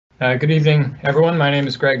Good evening, everyone. My name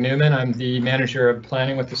is Greg Newman. I'm the manager of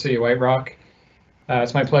planning with the City of White Rock.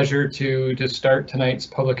 It's my pleasure to start tonight's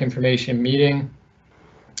public information meeting.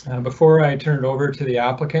 Before I turn it over to the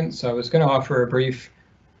applicants, I was going to offer a brief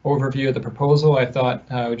overview of the proposal. I thought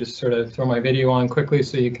I would just sort of throw my video on quickly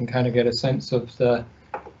so you can kind of get a sense of the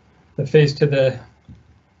face to the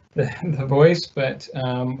voice, but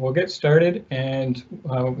we'll get started, and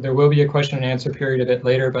there will be a question and answer period a bit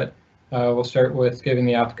later, but we'll start with giving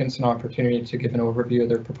the applicants an opportunity to give an overview of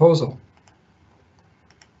their proposal.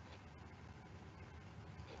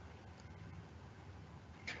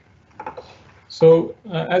 So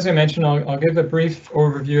as I mentioned, I'll give a brief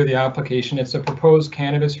overview of the application. It's a proposed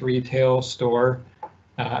cannabis retail store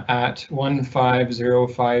at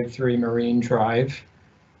 15053 Marine Drive.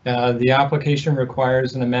 The application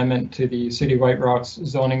requires an amendment to the City of White Rock's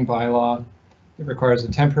zoning bylaw. It requires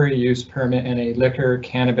a temporary use permit and a liquor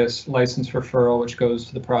cannabis license referral, which goes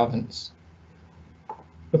to the province.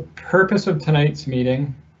 The purpose of tonight's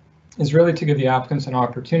meeting is really to give the applicants an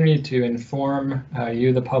opportunity to inform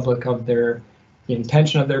you, the public, of the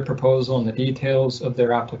intention of their proposal and the details of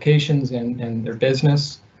their applications and their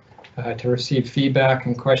business, to receive feedback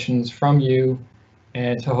and questions from you,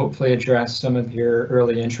 and to hopefully address some of your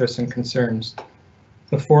early interests and concerns.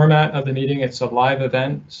 The format of the meeting, it's a live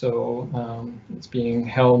event, so it's being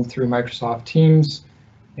held through Microsoft Teams.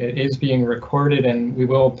 It is being recorded, and we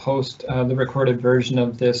will post the recorded version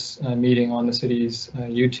of this meeting on the city's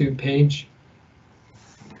YouTube page.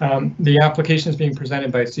 The application is being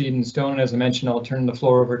presented by Seed & Stone. As I mentioned, I'll turn the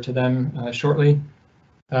floor over to them shortly.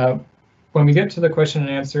 When we get to the question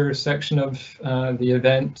and answer section of the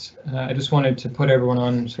event, I just wanted to put everyone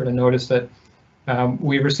on sort of notice that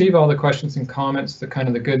we receive all the questions and comments, the kind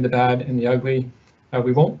of the good, the bad, and the ugly.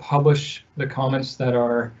 We won't publish the comments that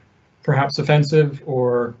are perhaps offensive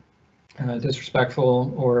or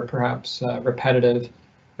disrespectful or perhaps repetitive.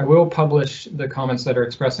 I will publish the comments that are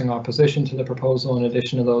expressing opposition to the proposal in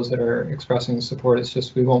addition to those that are expressing support. It's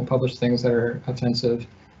just we won't publish things that are offensive.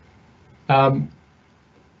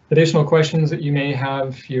 Additional questions that you may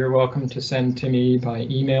have, you're welcome to send to me by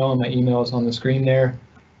email. My email is on the screen there.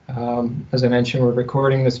 As I mentioned, we're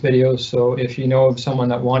recording this video, so if you know of someone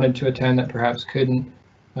that wanted to attend that perhaps couldn't,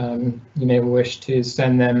 you may wish to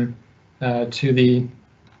send them to the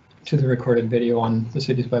recorded video on the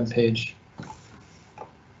city's webpage.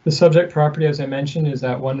 The subject property, as I mentioned, is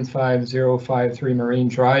at 15053 Marine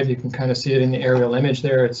Drive. You can kind of see it in the aerial image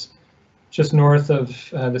there. It's just north of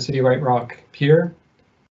the City of White Rock Pier.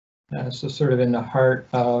 So sort of in the heart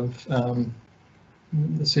of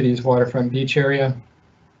the city's waterfront beach area.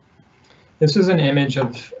 This is an image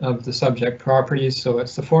of the subject property. So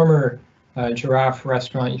it's the former Giraffe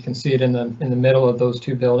restaurant. You can see it in the middle of those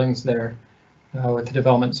two buildings there with the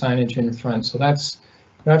development signage in front. So that's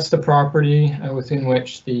the property within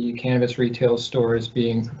which the cannabis retail store is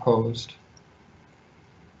being proposed.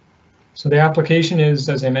 So the application is,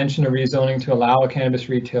 as I mentioned, a rezoning to allow a cannabis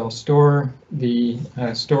retail store. The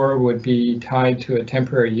store would be tied to a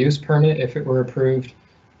temporary use permit if it were approved.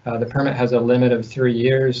 The permit has a limit of 3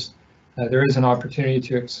 years. There is an opportunity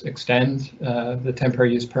to extend the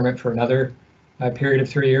temporary use permit for another period of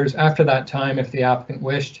 3 years. After that time, if the applicant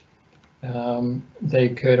wished, they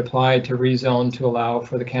could apply to rezone to allow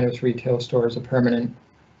for the cannabis retail store as a permanent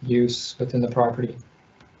use within the property.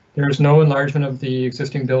 There is no enlargement of the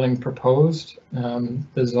existing building proposed.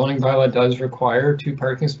 The zoning bylaw does require 2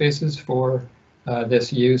 parking spaces for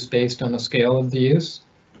this use based on the scale of the use.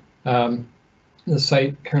 The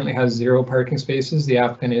site currently has 0 parking spaces. The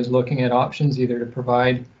applicant is looking at options either to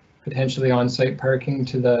provide potentially on-site parking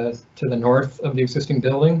to the north of the existing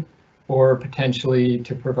building, or potentially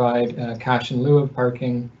to provide cash in lieu of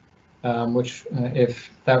parking, which if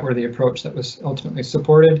that were the approach that was ultimately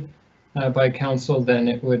supported by council, then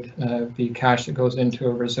it would be cash that goes into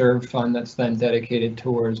a reserve fund that's then dedicated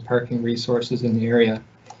towards parking resources in the area.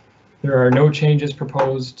 There are no changes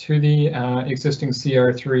proposed to the existing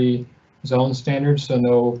CR3 zone standards, so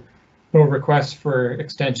no requests for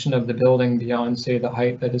extension of the building beyond, say, the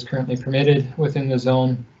height that is currently permitted within the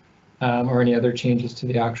zone, or any other changes to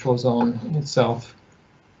the actual zone itself.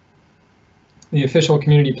 The official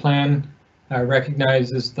community plan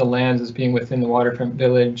recognizes the lands as being within the waterfront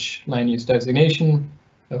village land use designation.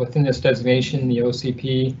 Within this designation, the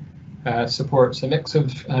OCP supports a mix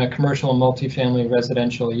of commercial and multifamily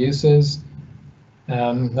residential uses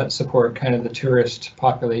that support kind of the tourist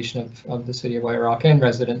population of the City of White Rock, and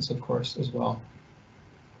residents, of course, as well.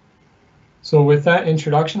 So with that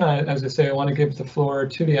introduction, as I say, I want to give the floor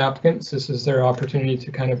to the applicants. This is their opportunity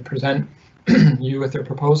to kind of present you with their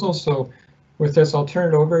proposals. So With this, I'll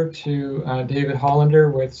turn it over to David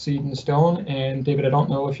Hollander with Seed and Stone. And David, I don't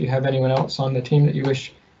know if you have anyone else on the team that you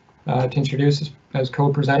wish to introduce as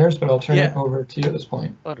co-presenters, but I'll turn it over to you at this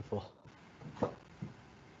point. Wonderful.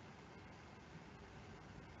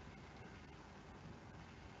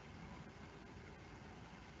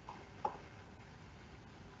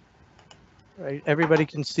 Right, everybody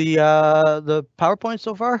can see the PowerPoint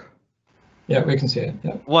so far? Yeah, we can see it.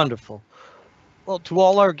 Yeah. Wonderful. Well, to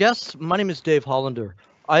all our guests, my name is Dave Hollander.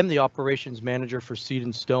 I'm the operations manager for Seed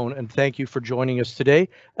and Stone, and thank you for joining us today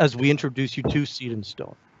as we introduce you to Seed and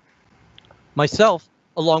Stone. Myself,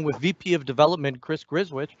 along with VP of Development Chris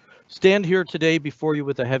Griswich, stand here today before you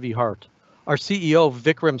with a heavy heart. Our CEO,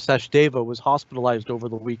 Vikram Sachdeva, was hospitalized over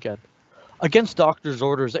the weekend. Against doctor's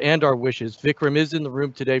orders and our wishes, Vikram is in the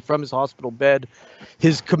room today from his hospital bed.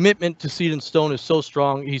 His commitment to Seed and Stone is so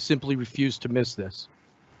strong, he simply refused to miss this.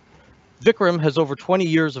 Vikram has over 20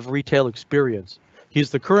 years of retail experience. He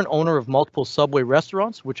is the current owner of multiple Subway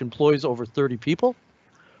restaurants, which employs over 30 people.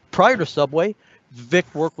 Prior to Subway, Vic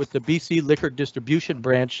worked with the BC Liquor Distribution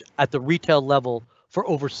Branch at the retail level for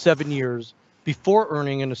over 7 years before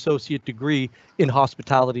earning an associate degree in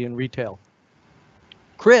hospitality and retail.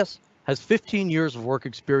 Chris has 15 years of work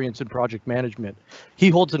experience in project management. He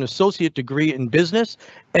holds an associate degree in business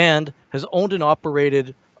and has owned and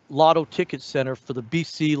operated Lotto Ticket Center for the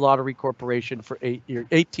BC Lottery Corporation for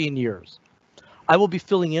 18 years. I will be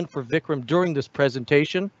filling in for Vikram during this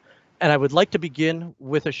presentation, and I would like to begin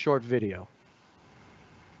with a short video.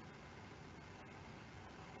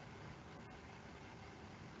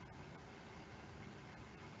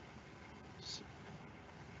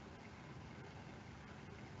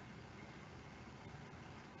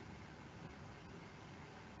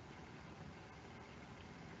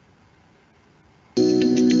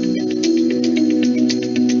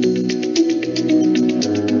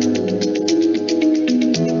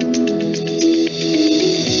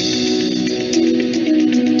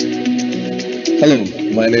 Hello,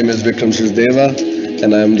 my name is Vikram Sachdeva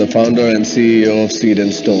and I am the founder and CEO of Seed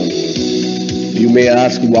and Stone. You may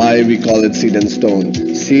ask why we call it Seed and Stone.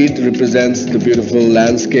 Seed represents the beautiful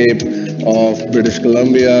landscape of British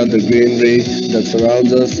Columbia, the greenery that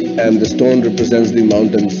surrounds us, and the stone represents the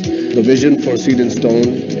mountains. The vision for Seed and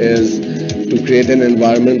Stone is to create an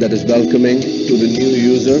environment that is welcoming to the new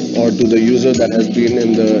user or to the user that has been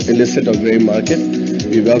in the illicit or gray market.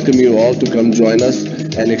 We welcome you all to come join us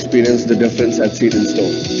and experience the difference at Seed and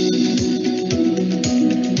Stone.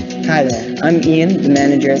 Hi there, I'm Ian, the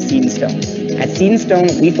manager at Seed and Stone. At Seed and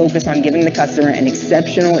Stone, we focus on giving the customer an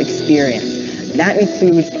exceptional experience. That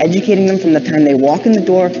includes educating them from the time they walk in the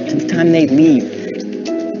door to the time they leave.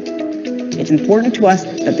 It's important to us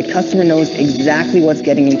that the customer knows exactly what's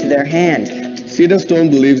getting into their hand. Seed and Stone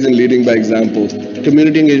believes in leading by example.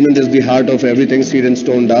 Community engagement is the heart of everything Seed and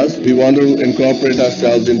Stone does. We want to incorporate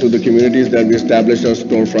ourselves into the communities that we establish our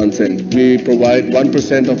storefronts in. We provide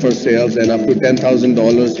 1% of our sales and up to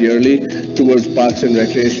 $10,000 yearly towards parks and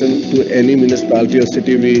recreation to any municipality or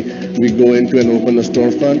city we go into and open a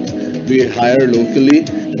storefront. We hire locally,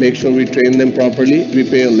 make sure we train them properly. We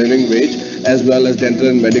pay a living wage, as well as dental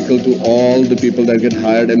and medical to all the people that get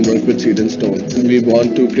hired and work with Seed and Stone. We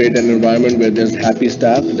want to create an environment where there's happy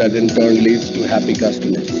staff that in turn leads to happy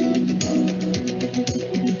customers.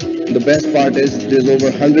 The best part is there's over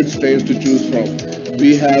 100 strains to choose from.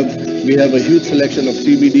 We have a huge selection of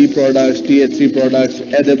CBD products, THC products,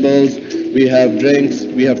 edibles, we have drinks,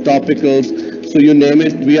 we have topicals, so you name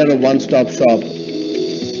it, we are a one-stop shop.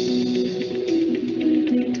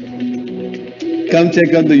 Come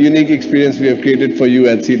check out the unique experience we have created for you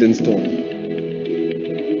at Seed and Stone.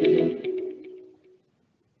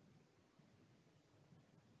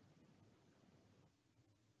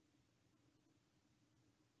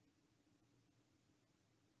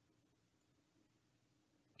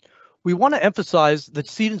 We want to emphasize that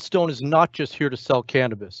Seed and Stone is not just here to sell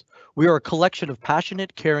cannabis. We are a collection of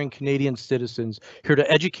passionate, caring Canadian citizens here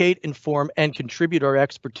to educate, inform, and contribute our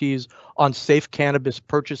expertise on safe cannabis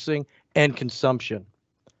purchasing and consumption.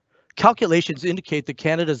 Calculations indicate that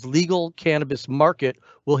Canada's legal cannabis market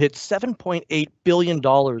will hit $7.8 billion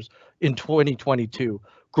in 2022,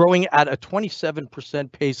 growing at a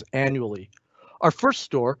 27% pace annually. Our first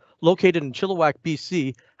store, located in Chilliwack,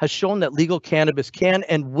 BC, has shown that legal cannabis can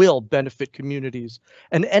and will benefit communities,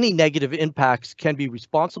 and any negative impacts can be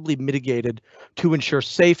responsibly mitigated to ensure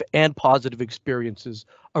safe and positive experiences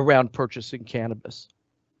around purchasing cannabis.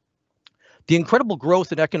 The incredible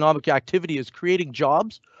growth in economic activity is creating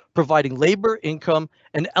jobs, providing labor, income,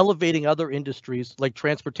 and elevating other industries like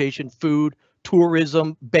transportation, food,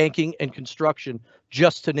 tourism, banking, and construction,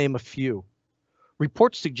 just to name a few.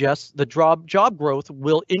 Reports suggest the job growth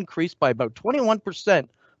will increase by about 21%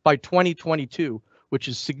 by 2022, which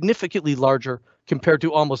is significantly larger compared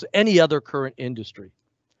to almost any other current industry.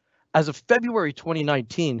 As of February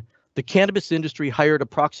 2019, the cannabis industry hired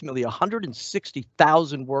approximately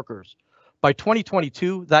 160,000 workers. By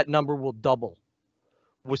 2022, that number will double.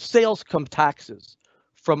 With sales come taxes.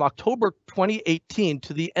 From October 2018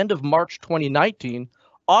 to the end of March 2019,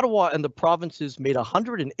 Ottawa and the provinces made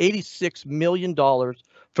 $186 million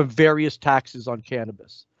from various taxes on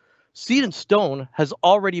cannabis. Seed & Stone has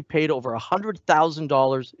already paid over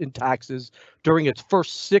 $100,000 in taxes during its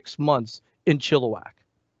first 6 months in Chilliwack.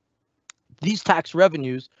 These tax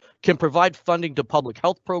revenues can provide funding to public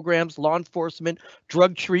health programs, law enforcement,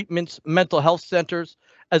 drug treatments, mental health centers,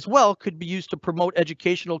 as well could be used to promote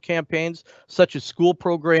educational campaigns such as school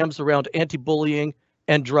programs around anti-bullying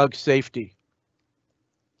and drug safety.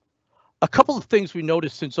 A couple of things we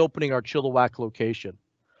noticed since opening our Chilliwack location.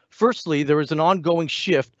 Firstly, there is an ongoing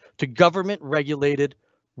shift to government-regulated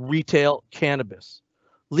retail cannabis.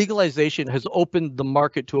 Legalization has opened the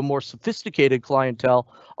market to a more sophisticated clientele,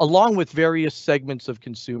 along with various segments of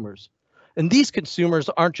consumers. And these consumers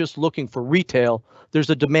aren't just looking for retail,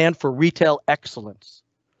 there's a demand for retail excellence.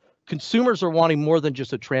 Consumers are wanting more than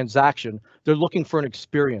just a transaction, they're looking for an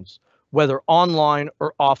experience, whether online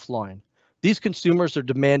or offline. These consumers are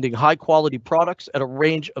demanding high-quality products at a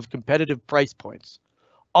range of competitive price points.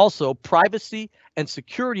 Also, privacy and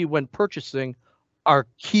security when purchasing are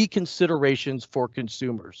key considerations for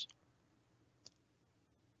consumers.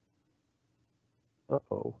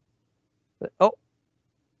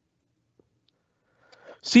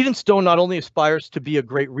 Seed & Stone not only aspires to be a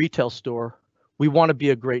great retail store, we want to be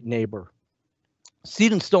a great neighbor.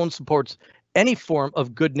 Seed & Stone supports any form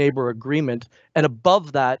of good neighbor agreement, and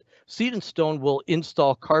above that, Seed & Stone will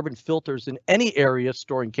install carbon filters in any area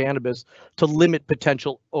storing cannabis to limit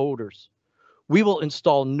potential odors. We will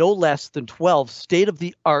install no less than 12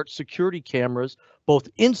 state-of-the-art security cameras, both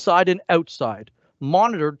inside and outside,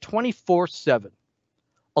 monitored 24/7.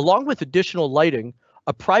 Along with additional lighting,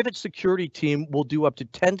 a private security team will do up to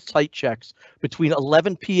 10 site checks between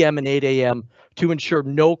 11 p.m. and 8 a.m. to ensure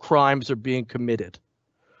no crimes are being committed.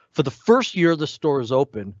 For the first year the store is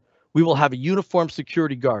open, we will have a uniformed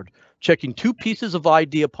security guard checking 2 pieces of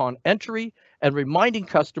ID upon entry and reminding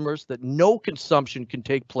customers that no consumption can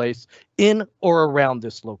take place in or around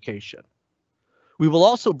this location. We will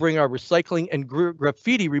also bring our recycling and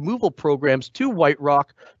graffiti removal programs to White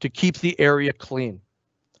Rock to keep the area clean.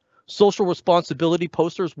 Social responsibility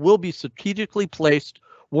posters will be strategically placed,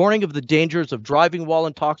 warning of the dangers of driving while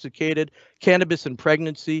intoxicated, cannabis in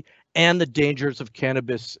pregnancy, and the dangers of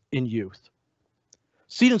cannabis in youth.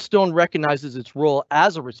 Seed & Stone recognizes its role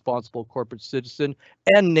as a responsible corporate citizen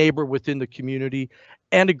and neighbor within the community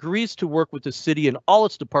and agrees to work with the city and all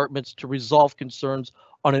its departments to resolve concerns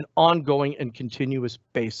on an ongoing and continuous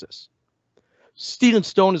basis. Seed &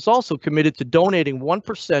 Stone is also committed to donating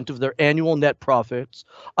 1% of their annual net profits,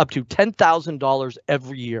 up to $10,000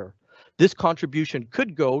 every year. This contribution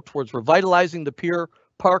could go towards revitalizing the pier,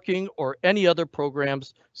 parking, or any other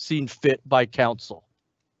programs seen fit by council.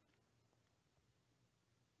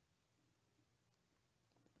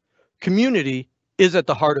 Community is at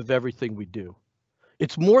the heart of everything we do.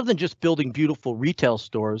 It's more than just building beautiful retail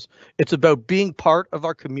stores. It's about being part of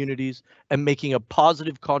our communities and making a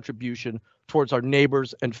positive contribution towards our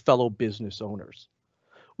neighbors and fellow business owners.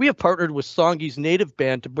 We have partnered with Songi's Native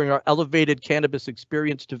Band to bring our elevated cannabis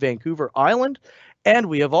experience to Vancouver Island, and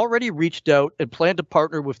we have already reached out and plan to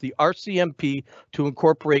partner with the RCMP to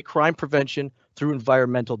incorporate crime prevention through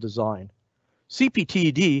environmental design.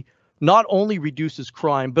 CPTED not only reduces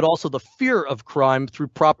crime, but also the fear of crime through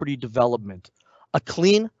property development. A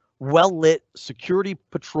clean, well-lit,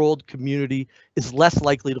 security-patrolled community is less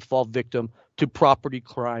likely to fall victim to property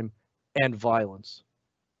crime and violence.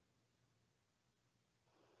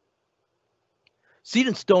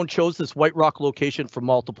 Seed & Stone chose this White Rock location for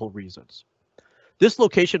multiple reasons. This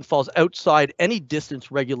location falls outside any distance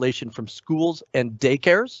regulation from schools and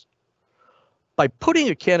daycares. By putting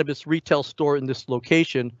a cannabis retail store in this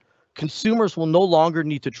location, consumers will no longer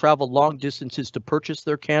need to travel long distances to purchase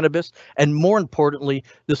their cannabis, and more importantly,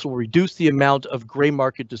 this will reduce the amount of gray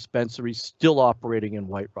market dispensaries still operating in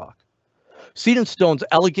White Rock. Seed & Stone's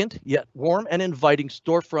elegant yet warm and inviting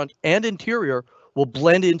storefront and interior will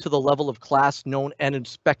blend into the level of class known and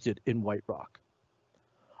inspected in White Rock.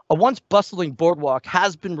 A once bustling boardwalk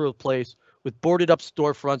has been replaced with boarded up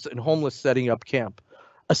storefronts and homeless setting up camp.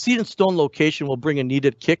 A Seed & Stone location will bring a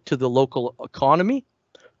needed kick to the local economy.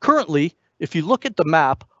 Currently, if you look at the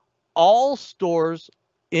map, all stores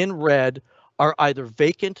in red are either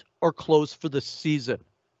vacant or closed for the season.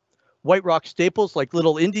 White Rock staples like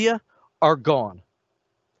Little India are gone.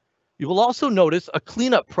 You will also notice a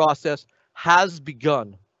cleanup process has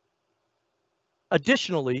begun.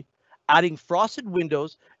 Additionally, adding frosted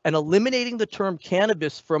windows and eliminating the term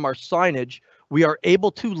cannabis from our signage, we are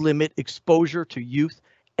able to limit exposure to youth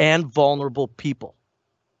and vulnerable people.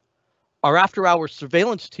 Our after-hours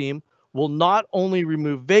surveillance team will not only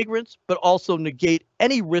remove vagrants, but also negate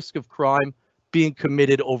any risk of crime being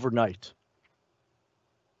committed overnight.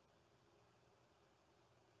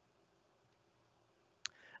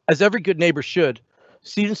 As every good neighbor should,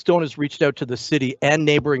 Seed & Stone has reached out to the city and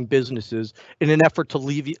neighboring businesses in an effort to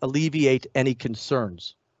alleviate any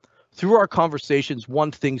concerns. Through our conversations,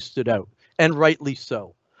 one thing stood out, and rightly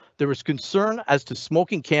so. There was concern as to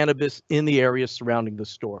smoking cannabis in the area surrounding the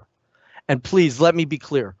store. And please let me be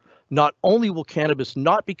clear, not only will cannabis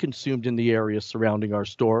not be consumed in the area surrounding our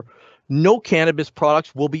store, no cannabis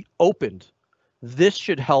products will be opened. This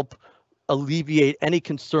should help alleviate any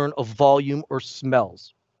concern of volume or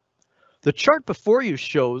smells. The chart before you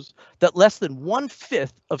shows that less than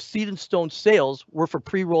 1/5 of Seed & Stone sales were for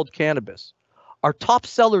pre-rolled cannabis. Our top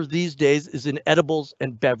seller these days is in edibles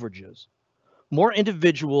and beverages. More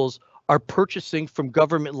individuals are purchasing from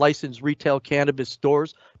government licensed retail cannabis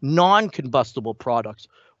stores non-combustible products,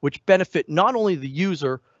 which benefit not only the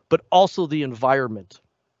user, but also the environment.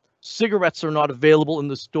 Cigarettes are not available in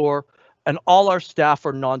the store, and all our staff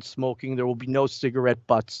are non-smoking. There will be no cigarette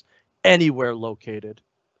butts anywhere located.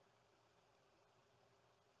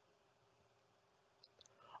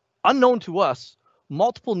 Unknown to us,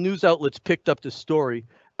 multiple news outlets picked up this story,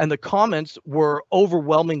 and the comments were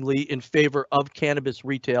overwhelmingly in favor of cannabis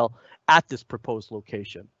retail at this proposed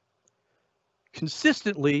location.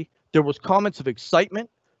 Consistently, there was comments of excitement,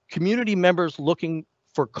 community members looking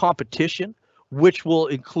for competition, which will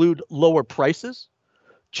include lower prices.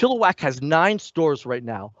 Chilliwack has 9 stores right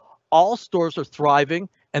now. All stores are thriving,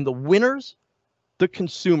 and the winners, the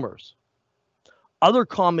consumers. Other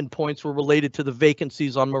common points were related to the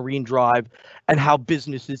vacancies on Marine Drive and how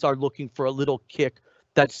businesses are looking for a little kick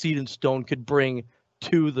that Seed & Stone could bring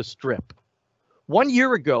to the strip. 1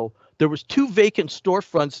 year ago, there was 2 vacant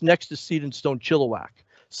storefronts next to Seed & Stone Chilliwack.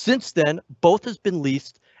 Since then, both has been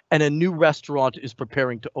leased and a new restaurant is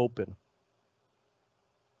preparing to open.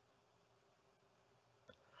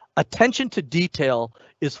 Attention to detail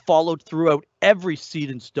is followed throughout every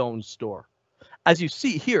Seed & Stone store. As you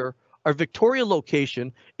see here, our Victoria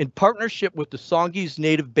location, in partnership with the Songhees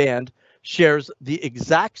Native Band, shares the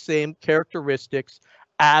exact same characteristics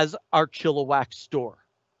as our Chilliwack store.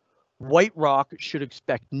 White Rock should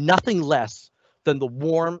expect nothing less than the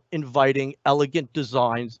warm, inviting, elegant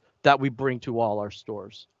designs that we bring to all our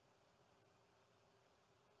stores.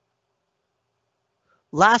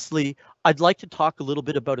 Lastly, I'd like to talk a little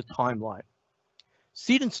bit about a timeline.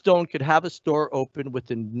 Seed & Stone could have a store open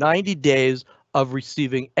within 90 days of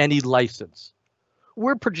receiving any license.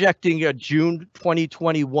 We're projecting a June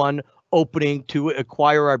 2021 opening to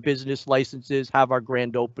acquire our business licenses, have our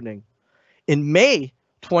grand opening. In May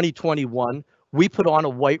 2021, we put on a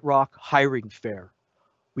White Rock hiring fair.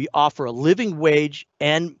 We offer a living wage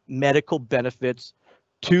and medical benefits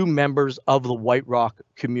to members of the White Rock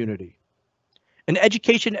community. An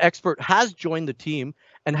education expert has joined the team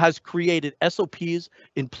and has created SOPs,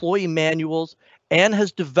 employee manuals, and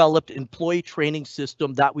has developed employee training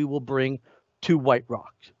system that we will bring to White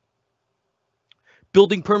Rock.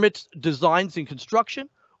 Building permits, designs, and construction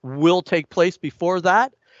will take place before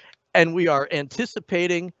that, and we are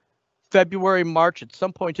anticipating February, March, at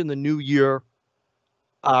some point in the new year,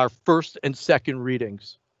 our first and second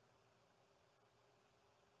readings.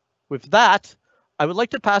 With that, I would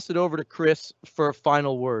like to pass it over to Chris for a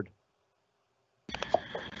final word.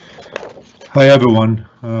 Hi, everyone.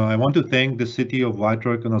 I want to thank the City of White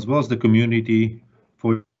Rock and as well as the community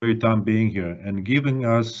for your time being here and giving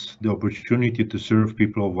us the opportunity to serve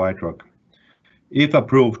people of White Rock. If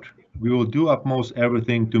approved, we will do utmost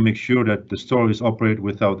everything to make sure that the store is operated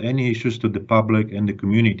without any issues to the public and the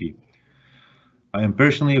community. I am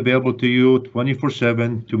personally available to you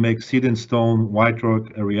 24/7 to make Seed & Stone White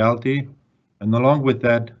Rock a reality, and along with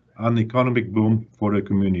that, an economic boom for the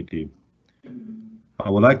community. I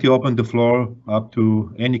would like to open the floor up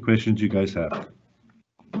to any questions you guys have.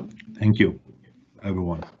 Thank you,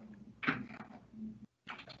 everyone.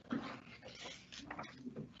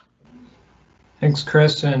 Thanks,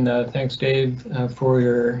 Chris, and thanks, Dave, for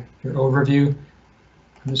your overview.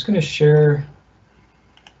 I'm just going to share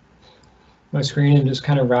my screen and just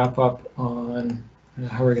kind of wrap up on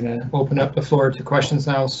how we're going to open up the floor to questions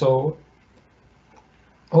now. So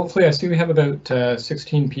hopefully I see we have about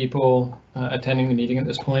 16 people attending the meeting at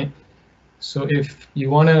this point. So if you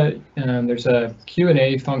want to, there's a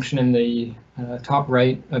Q&A function in the top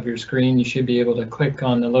right of your screen. You should be able to click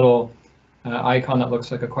on the little icon that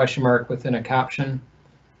looks like a question mark within a caption.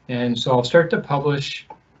 And so I'll start to publish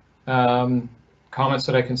comments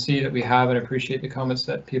that I can see that we have, and appreciate the comments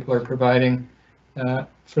that people are providing.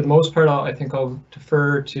 For the most part, I think I'll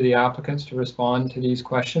defer to the applicants to respond to these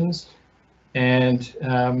questions. And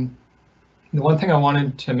the one thing I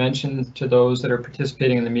wanted to mention to those that are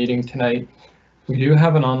participating in the meeting tonight, we do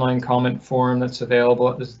have an online comment form that's available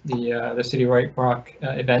at the City of White Rock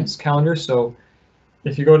events calendar. So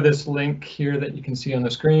if you go to this link here that you can see on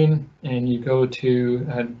the screen and you go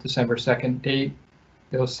to December 2nd date,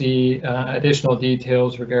 you'll see additional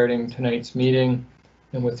details regarding tonight's meeting.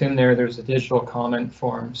 And within there, there's a digital comment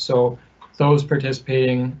form. So those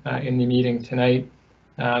participating in the meeting tonight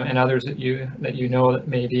and others that you know that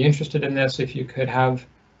may be interested in this, if you could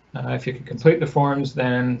complete the forms,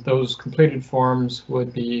 then those completed forms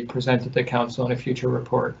would be presented to council in a future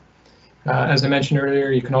report. As I mentioned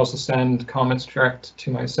earlier, you can also send comments direct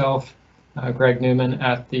to myself, Greg Newman,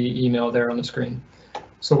 at the email there on the screen.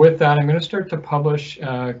 So with that, I'm going to start to publish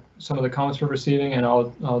some of the comments we're receiving, and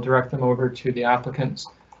I'll direct them over to the applicants.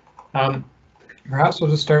 Perhaps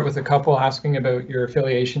we'll just start with a couple asking about your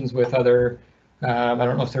affiliations with other, I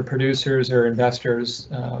don't know if they're producers or investors.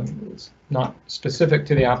 It's not specific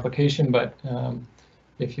to the application, but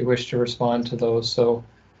if you wish to respond to those. So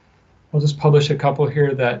I'll just publish a couple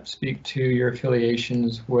here that speak to your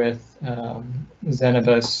affiliations with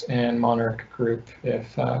Zenabis and Monarch Group,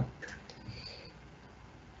 if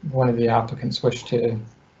one of the applicants wish to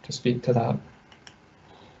speak to that.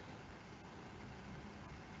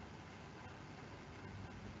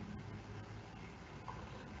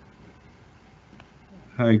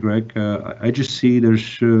 Hi, Greg. I just see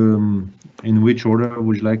there's, in which order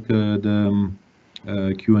would you like the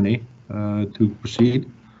Q&A to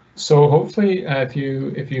proceed? So hopefully, if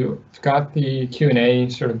you've got the Q&A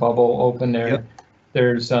sort of bubble open there, yep.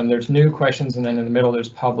 There's new questions, and then in the middle there's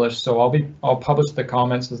published. So I'll publish the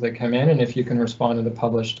comments as they come in, and if you can respond to the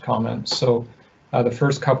published comments. So the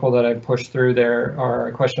first couple that I pushed through there are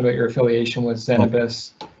a question about your affiliation with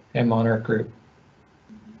Zenabis and Monarch Group.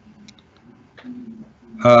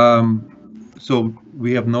 So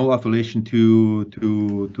we have no affiliation to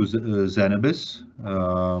Zenabis.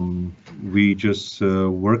 We just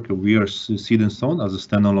work. We are Seed and Stone as a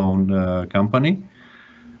standalone company,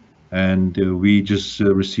 and we just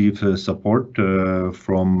receive support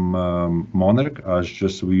from Monarch as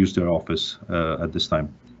just we use their office at this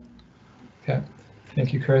time. Okay,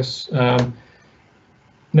 thank you, Chris.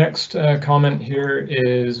 Next comment here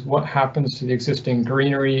is, what happens to the existing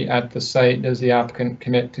greenery at the site? Does the applicant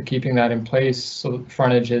commit to keeping that in place so that the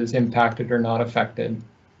frontage is impacted or not affected?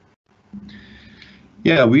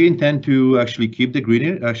 Yeah, we intend to actually keep the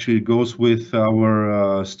greenery. Actually, it goes with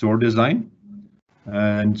our store design.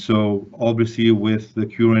 And so obviously with the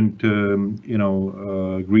current,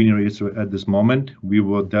 greenery at this moment, we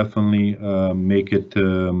will definitely make it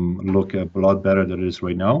look a lot better than it is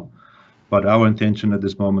right now. But our intention at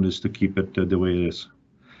this moment is to keep it the way it is.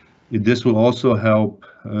 This will also help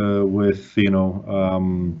with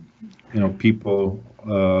people,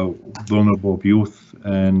 vulnerable youth,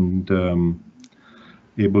 and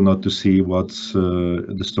able not to see what's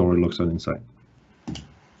the store looks like inside.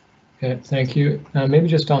 Okay, thank you. Maybe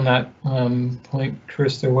just on that point,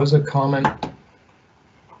 Chris, there was a comment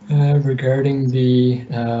regarding the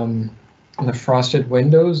frosted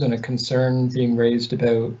windows and a concern being raised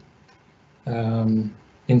about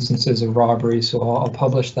instances of robbery. So I'll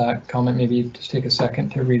publish that comment. Maybe just take a second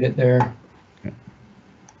to read it there. Okay.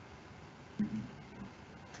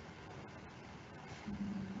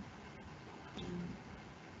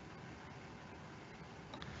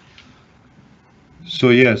 So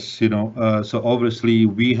yes, so obviously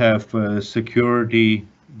we have security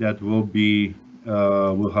that will be,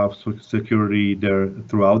 we'll have security there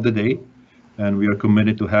throughout the day, and we are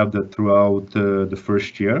committed to have that throughout the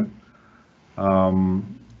first year.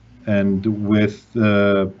 And with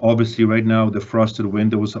obviously right now the frosted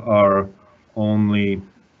windows are only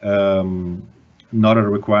not a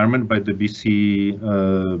requirement by the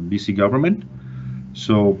BC government.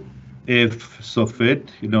 So if so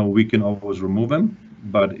fit, we can always remove them.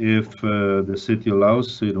 But if the city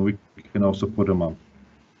allows, we can also put them on.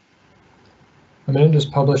 I'm going to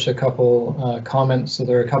just publish a couple comments. So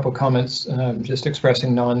there are a couple comments just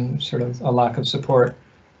expressing a lack of support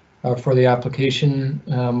for the application.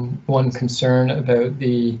 One concern about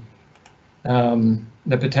the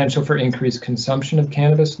The potential for increased consumption of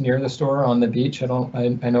cannabis near the store on the beach. I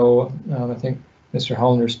know, I think Mr.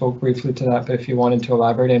 Hollander spoke briefly to that, but if you wanted to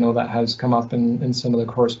elaborate, I know that has come up in some of the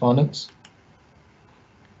correspondence.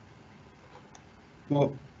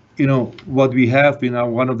 Well, you know, what we have in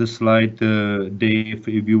one of the slide, Dave,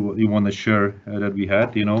 if you want to share that we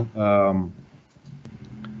had, you know,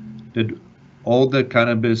 that all the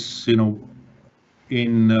cannabis, you know,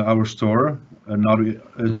 in our store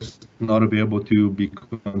is not available to be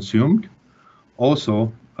consumed.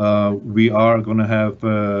 Also, we are going to have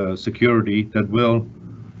security that will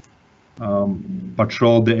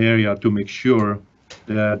patrol the area to make sure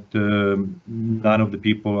that none of the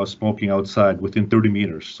people are smoking outside within 30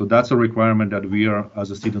 meters. So that's a requirement that we are,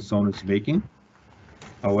 as a Seed & Stone, is making.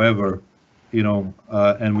 However, you know,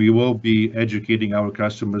 and we will be educating our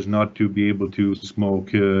customers not to be able to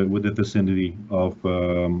smoke within the vicinity of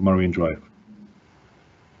Marine Drive.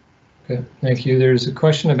 Okay, thank you. There's a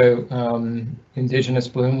question about Indigenous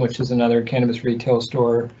Bloom, which is another cannabis retail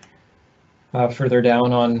store further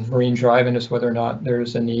down on Marine Drive, and just whether or not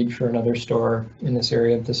there's a need for another store in this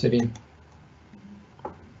area of the city.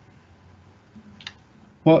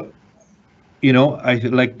 Well, you know, I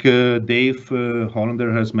like Dave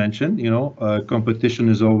Hollander has mentioned, you know, competition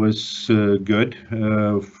is always good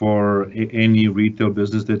for any retail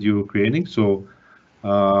business that you're creating. So,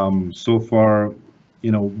 so far,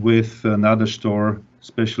 you know, with another store,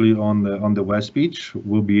 especially on the West Beach,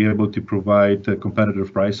 we'll be able to provide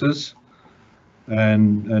competitive prices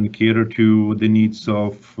and cater to the needs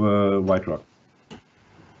of White Rock.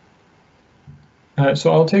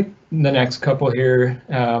 So I'll take the next couple here.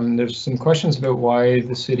 There's some questions about why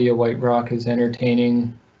the city of White Rock is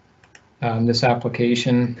entertaining this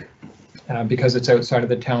application because it's outside of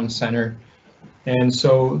the town center. And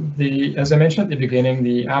so as I mentioned at the beginning,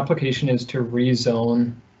 the application is to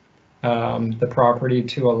rezone the property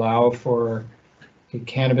to allow for a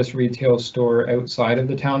cannabis retail store outside of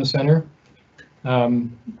the town center.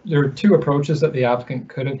 There are two approaches that the applicant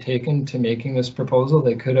could have taken to making this proposal.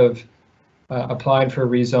 They could have applied for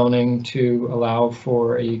rezoning to allow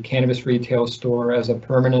for a cannabis retail store as a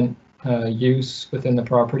permanent use within the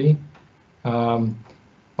property.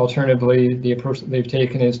 Alternatively, the approach that they've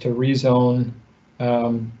taken is to rezone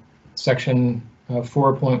section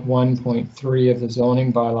 4.1.3 of the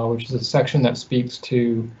zoning bylaw, which is a section that speaks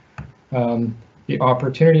to the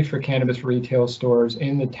opportunity for cannabis retail stores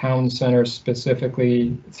in the town center,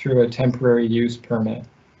 specifically through a temporary use permit.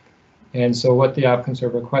 And so what the applicants are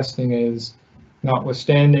requesting is,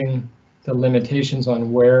 notwithstanding the limitations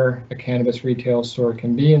on where a cannabis retail store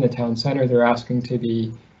can be in the town center, they're asking to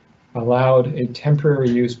be allowed a temporary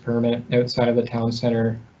use permit outside of the town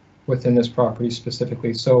center within this property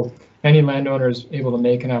specifically. So any landowner is able to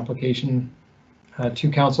make an application to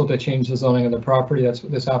council to change the zoning of the property. That's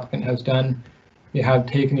what this applicant has done. They have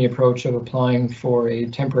taken the approach of applying for a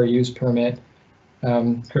temporary use permit.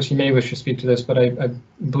 Chris, you may wish to speak to this, but I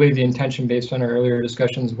believe the intention based on our earlier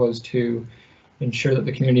discussions was to ensure that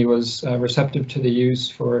the community was receptive to the use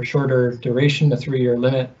for a shorter duration, a 3-year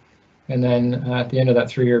limit. And then at the end of that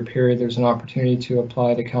 3-year period, there's an opportunity to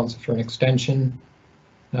apply to council for an extension.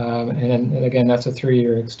 And again, that's a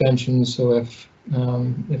 3-year extension. So if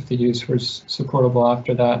the use was supportable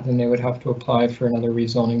after that, then they would have to apply for another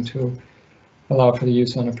rezoning to allow for the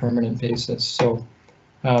use on a permanent basis. So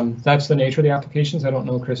that's the nature of the applications. I don't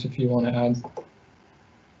know, Chris, if you want to add.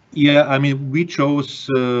 Yeah, I mean, we chose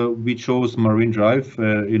Marine Drive,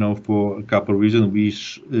 you know, for a couple of reasons.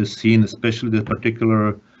 We've seen, especially the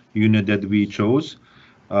particular unit that we chose,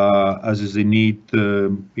 as is a need,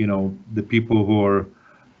 you know, the people who are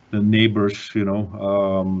the neighbors, you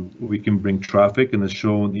know, we can bring traffic, and it's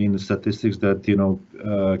shown in the statistics that, you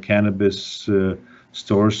know, cannabis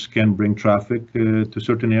stores can bring traffic to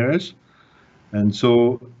certain areas. And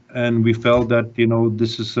so, and we felt that, you know,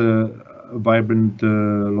 this is a vibrant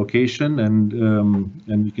location,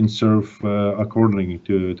 and we can serve accordingly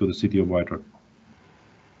to the city of White Rock.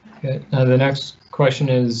 Okay. The next question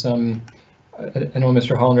is, I know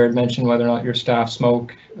Mr. Hollander had mentioned whether or not your staff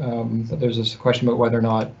smoke, but there's this question about whether or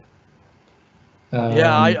not.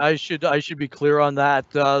 Yeah, I should be clear on that.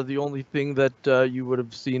 The only thing that you would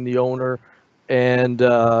have seen the owner and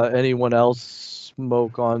anyone else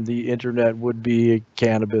smoke on the internet would be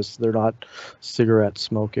cannabis. They're not cigarette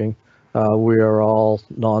smoking. We are all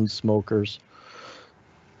non-smokers.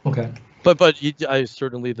 Okay. But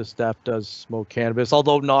certainly the staff does smoke cannabis,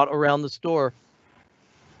 although not around the store.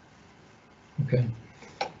 Okay.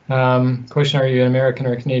 Question, are you an American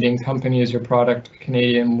or a Canadian company? Is your product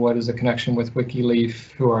Canadian? What is the connection with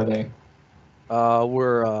WikiLeaf? Who are they?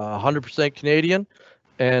 We're 100% Canadian,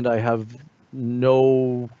 and I have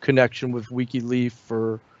no connection with WikiLeaf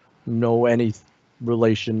or no any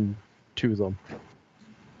relation to them.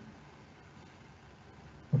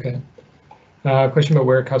 Okay. Question about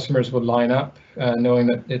where customers would line up, knowing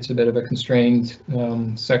that it's a bit of a constrained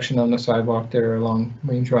section on the sidewalk there along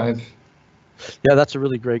Marine Drive. Yeah, that's a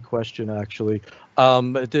really great question, actually.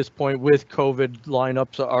 At this point, with COVID,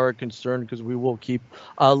 lineups are a concern because we will keep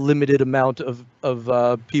a limited amount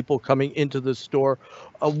of people coming into the store.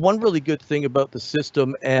 One really good thing about the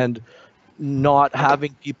system and not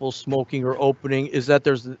having people smoking or opening is that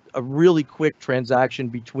there's a really quick transaction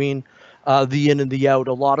between the in and the out.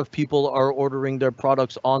 A lot of people are ordering their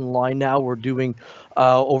products online now. We're doing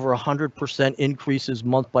over 100% increases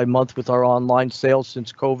month by month with our online sales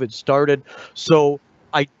since COVID started. So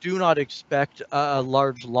I do not expect a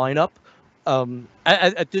large lineup.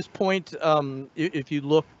 At this point, if you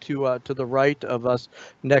look to the right of us,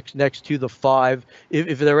 next to the 5,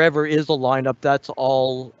 if there ever is a lineup, that's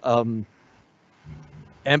all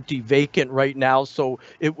empty, vacant right now. So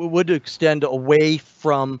it would extend away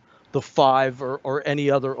from the 5 or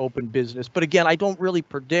any other open business. But again, I don't really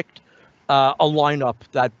predict a lineup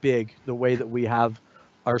that big the way that we have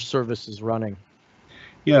our services running.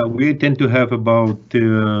 Yeah, we tend to have about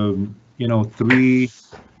 3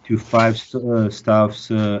 to 5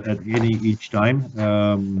 staffs at each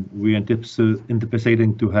time. We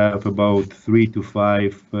anticipating to have about 3 to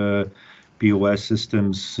 5 POS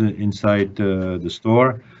systems inside the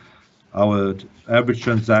store. Our average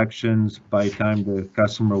transactions by the time the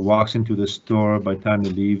customer walks into the store, by the time he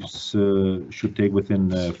leaves, should take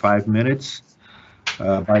within 5 minutes.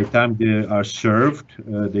 By the time they are served,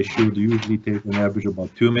 they should usually take an average of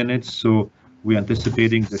about 2 minutes. So we're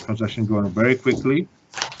anticipating the transaction going very quickly,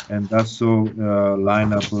 and that's so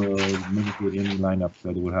mitigate any lineup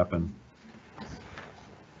that will happen.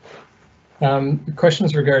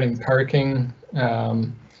 Questions regarding parking.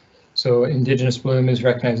 So Indigenous Bloom is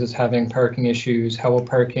recognized as having parking issues. How will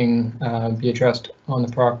parking be addressed on the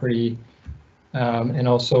property? And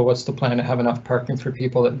also, what's the plan to have enough parking for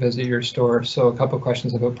people that visit your store? So a couple of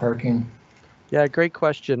questions about parking. Yeah, great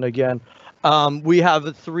question again. We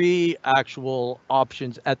have 3 actual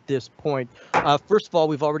options at this point. First of all,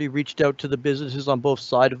 we've already reached out to the businesses on both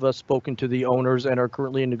sides of us, spoken to the owners, and are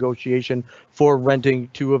currently in negotiation for renting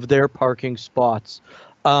 2 of their parking spots.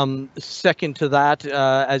 Second to that,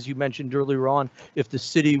 as you mentioned earlier on, if the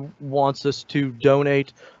city wants us to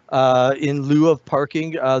donate in lieu of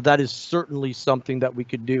parking, that is certainly something that we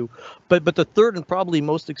could do. But the third and probably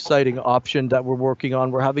most exciting option that we're working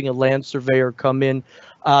on, we're having a land surveyor come in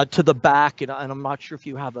to the back, and I'm not sure if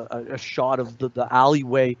you have a shot of the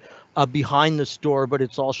alleyway behind the store, but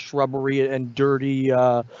it's all shrubbery and dirty,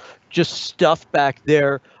 just stuff back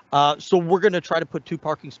there. So we're going to try to put 2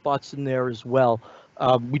 parking spots in there as well.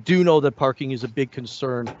 We do know that parking is a big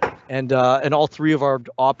concern, and all 3 of our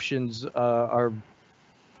options are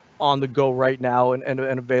on the go right now and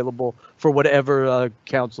available for whatever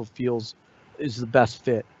council feels is the best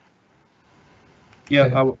fit.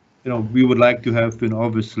 Yeah, we would like to have,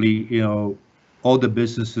 obviously, all the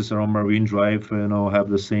businesses around Marine Drive, have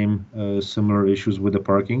the same similar issues with the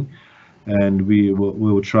parking, and we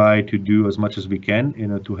will try to do as much as we can,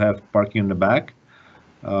 to have parking in the back.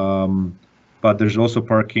 But there's also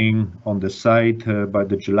parking on the side by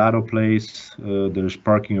the gelato place. There's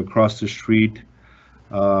parking across the street.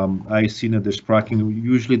 I seen that there's parking.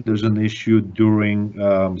 Usually there's an issue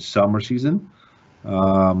during summer season,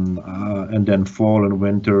 and then fall and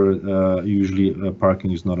winter. Usually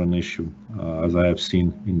parking is not an issue, as I have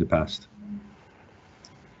seen in the past.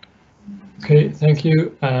 Okay, thank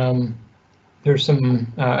you. There's some.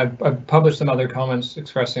 I've published some other comments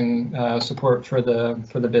expressing support for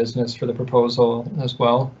the business, for the proposal as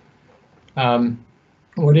well.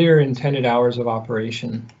 What are your intended hours of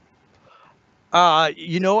operation?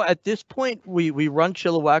 At this point, we run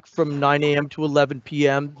Chilliwack from 9 a.m. to 11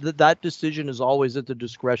 p.m. That decision is always at the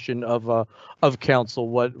discretion of council.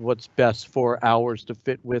 What's best for hours to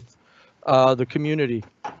fit with the community.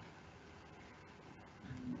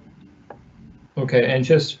 Okay, and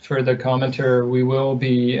just for the commenter, we will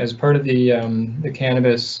be, as part of the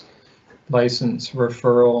cannabis license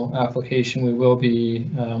referral application, we will be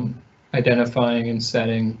identifying and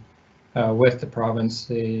setting with the province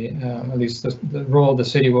at least the role of the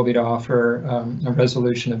city will be to offer a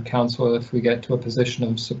resolution of council. If we get to a position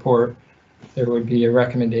of support, there would be a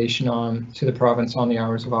recommendation to the province on the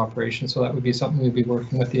hours of operation. So that would be something we'd be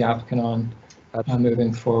working with the applicant on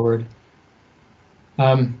moving forward.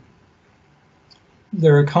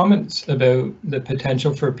 There are comments about the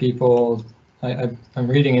potential for people, I'm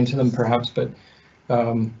reading into them perhaps, but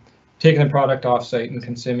taking the product off-site and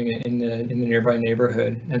consuming it in the nearby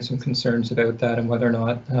neighborhood, and some concerns about that and whether or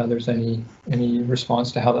not there's any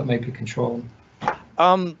response to how that might be controlled.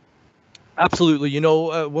 Absolutely. You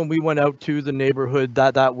know, when we went out to the neighborhood,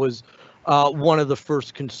 that was one of the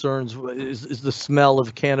first concerns is the smell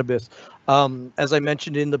of cannabis. As I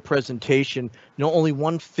mentioned in the presentation, you know, only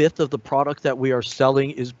 1/5 of the product that we are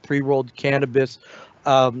selling is pre-rolled cannabis.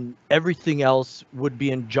 Everything else would be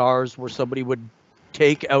in jars where somebody would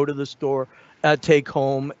take out of the store, take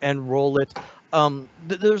home and roll it.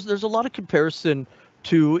 There's a lot of comparison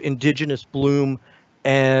to Indigenous Bloom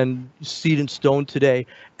and Seed and Stone today,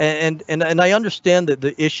 and I understand that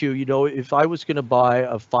the issue. You know, if I was going to buy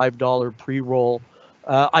a $5 pre-roll,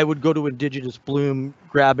 I would go to Indigenous Bloom,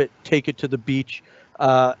 grab it, take it to the beach,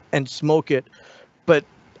 and smoke it. But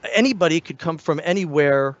anybody could come from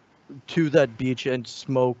anywhere to that beach and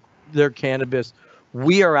smoke their cannabis.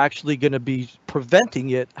 We are actually going to be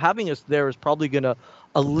preventing it. Having us there is probably going to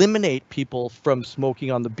eliminate people from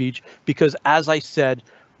smoking on the beach, because, as I said,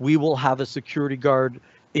 we will have a security guard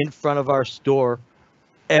in front of our store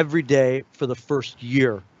every day for the first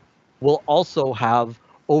year. We'll also have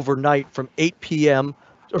overnight from 8 p.m.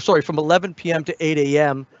 or sorry, from 11 p.m. to 8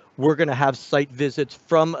 a.m. We're going to have site visits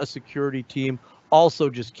from a security team, also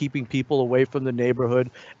just keeping people away from the neighborhood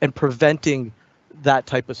and preventing that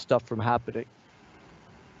type of stuff from happening.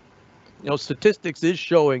 You know, statistics is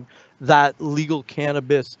showing that legal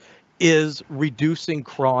cannabis is reducing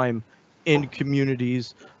crime in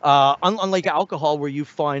communities, unlike alcohol, where you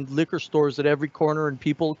find liquor stores at every corner and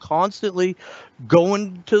people constantly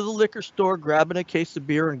going to the liquor store, grabbing a case of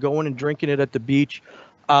beer and going and drinking it at the beach.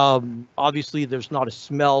 Obviously, there's not a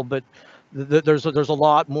smell, but there's a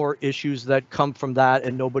lot more issues that come from that,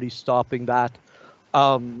 and nobody's stopping that.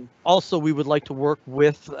 Also, we would like to work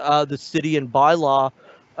with the city and bylaw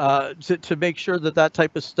to make sure that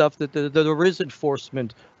type of stuff, that there is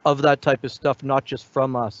enforcement of that type of stuff, not just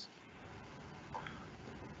from us.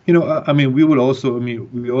 You know, I mean, we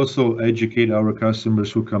also educate our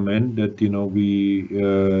customers who come in that, you know,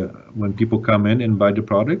 when people come in and buy the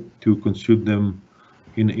product, to consume them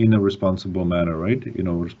in a responsible manner, right? You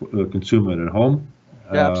know, consume it at home.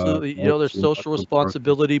 Yeah, absolutely. You know, there's social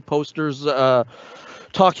responsibility posters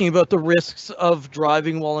talking about the risks of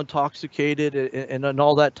driving while intoxicated and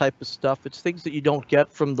all that type of stuff. It's things that you don't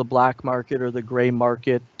get from the black market or the gray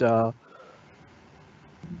market.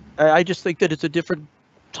 I just think that it's a different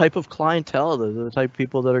type of clientele, the type of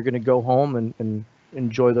people that are going to go home and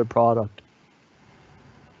enjoy their product.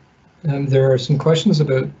 There are some questions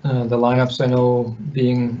about the lineups. I know,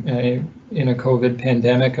 being in a COVID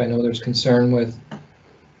pandemic, I know there's concern with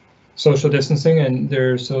social distancing, and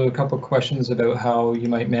there's a couple of questions about how you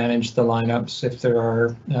might manage the lineups if there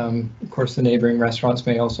are. Of course, the neighboring restaurants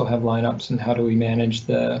may also have lineups, and how do we manage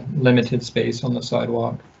the limited space on the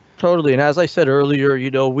sidewalk? Totally. And as I said earlier, you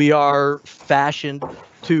know, we are fashioned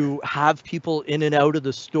to have people in and out of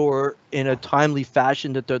the store in a timely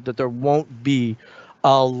fashion, that there won't be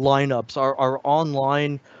lineups. Our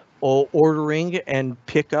online ordering and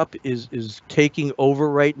pickup is taking over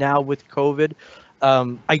right now with COVID.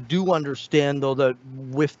 I do understand, though, that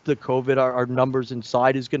with the COVID, our numbers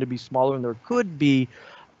inside is going to be smaller, and there could be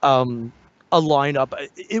a lineup.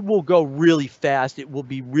 It will go really fast. It will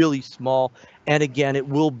be really small. And again, it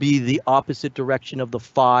will be the opposite direction of the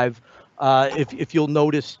 5. If you'll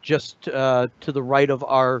notice, just to the right of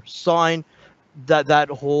our sign, that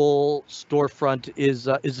whole storefront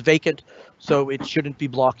is vacant, so it shouldn't be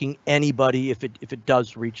blocking anybody if it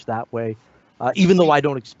does reach that way. Even though I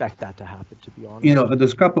don't expect that to happen, to be honest. You know,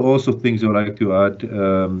 there's a couple also things I would like to add.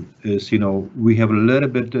 Is, you know, we have a little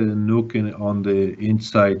bit nook on the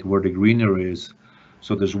inside where the greenery is.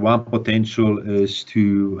 So there's one potential is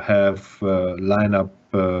to have lineup,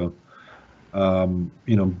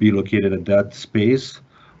 you know, be located at that space.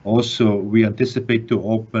 Also, we anticipate to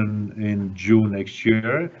open in June next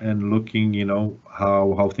year, and looking, you know,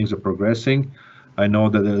 how things are progressing. I know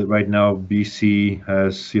that right now BC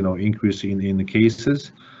has, you know, increase in the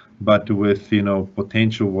cases, but with, you know,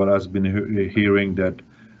 potential, what I've been hearing that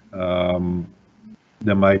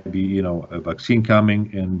there might be, you know, a vaccine coming,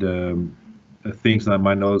 and things that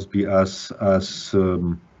might not be as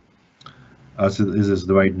it is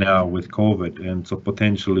right now with COVID, and so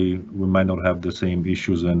potentially we might not have the same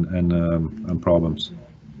issues and problems.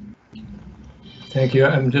 Thank you.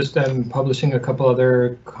 I'm just publishing a couple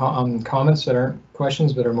other comments that aren't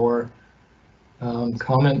questions, but are more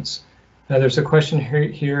comments. There's a question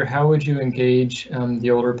here. How would you engage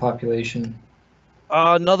the older population?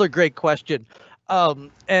 Another great question.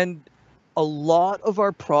 And a lot of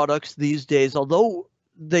our products these days, although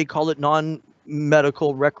they call it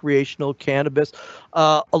medical, recreational cannabis.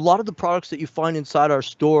 A lot of the products that you find inside our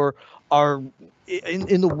store are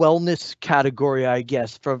in the wellness category, I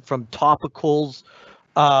guess, from topicals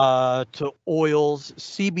to oils.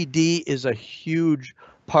 CBD is a huge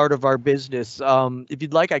part of our business. If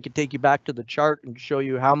you'd like, I could take you back to the chart and show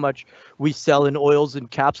you how much we sell in oils and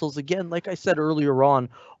capsules. Again, like I said earlier on,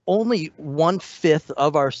 only 1/5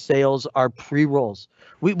 of our sales are pre-rolls.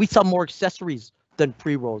 We sell more accessories than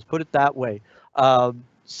pre-rolls, put it that way.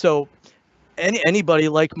 So anybody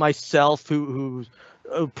like myself who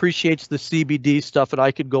appreciates the CBD stuff, and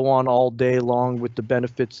I could go on all day long with the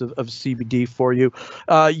benefits of CBD for you,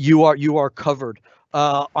 you are covered.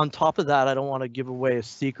 On top of that, I don't want to give away a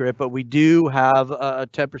secret, but we do have a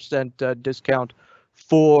 10% discount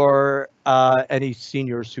for any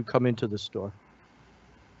seniors who come into the store.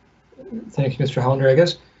 Thank you, Mr. Hollander. I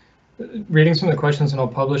guess reading some of the questions, and I'll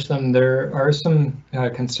publish them, there are some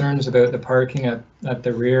concerns about the parking at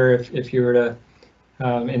the rear if you were to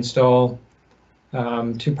install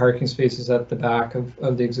 2 parking spaces at the back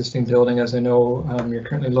of the existing building, as I know you're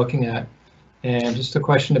currently looking at. And just a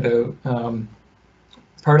question about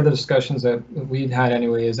part of the discussions that we've had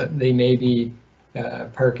anyway is that they may be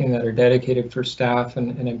parking that are dedicated for staff,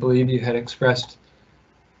 and I believe you had expressed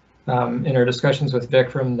in our discussions with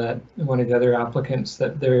Vikram, that one of the other applicants,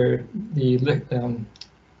 that the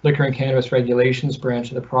Liquor and Cannabis Regulations branch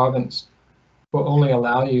of the province will only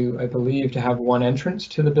allow you, I believe, to have 1 entrance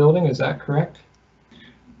to the building. Is that correct?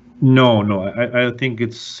 No, I think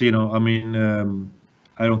it's, I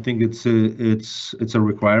don't think it's a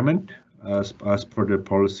requirement as per the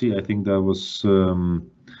policy. I think that was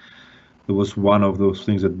one of those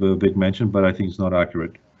things that Vic mentioned, but I think it's not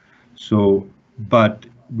accurate. So, but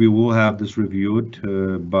we will have this reviewed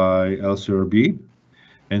by LCRB,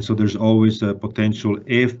 and so there's always a potential,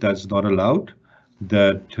 if that's not allowed,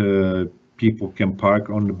 that people can park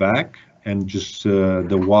on the back, and just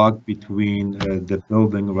the walk between the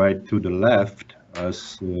building right to the left,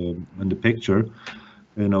 as in the picture,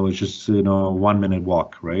 it's just 1 minute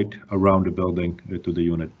walk right around the building to the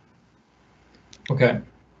unit. Okay,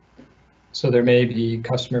 so there may be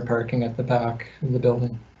customer parking at the back of the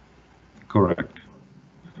building. Correct.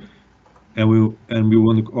 And we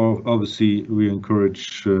want to, obviously we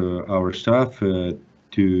encourage our staff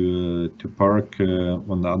to park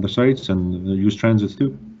on the other sides and use transits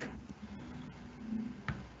too.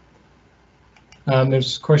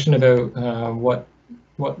 There's a question about what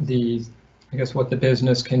the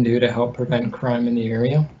business can do to help prevent crime in the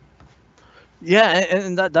area. Yeah,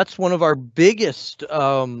 and that's one of our biggest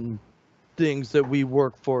things that we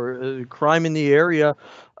work for. Crime in the area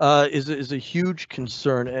is a huge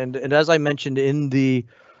concern, and as I mentioned in the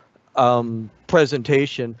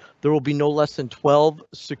presentation, there will be no less than 12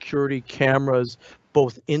 security cameras,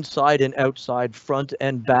 both inside and outside, front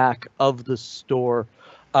and back of the store.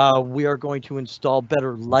 We are going to install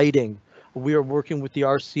better lighting. We are working with the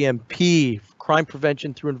RCMP, crime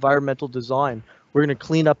prevention through environmental design. We're going to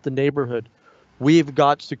clean up the neighborhood. We've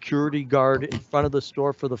got security guard in front of the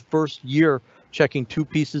store for the first year, checking 2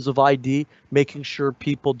 pieces of ID, making sure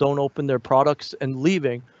people don't open their products and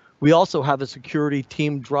leaving. We also have a security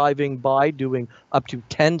team driving by, doing up to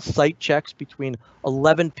 10 site checks between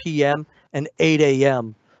 11 p.m. and 8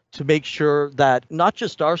 a.m. to make sure that not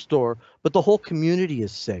just our store, but the whole community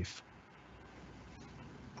is safe.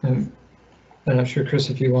 And I'm sure, Chris,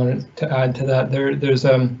 if you wanted to add to that, there's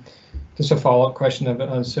just a follow-up question of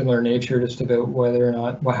a similar nature, just about whether or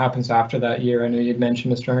not what happens after that year. I know you'd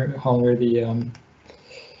mentioned, Mr. Hollander, the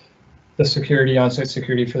security, on-site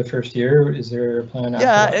security for the first year. Is there a plan after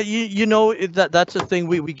that? Yeah, that's a thing.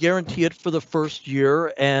 We guarantee it for the first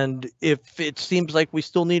year, and if it seems like we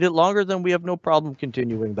still need it longer, then we have no problem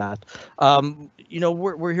continuing that.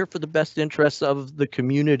 We're here for the best interests of the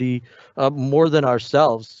community more than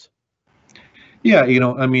ourselves. Yeah,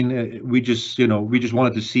 we just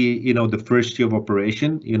wanted to see, the first year of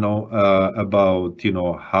operation, about,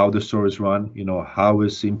 how the store is run, how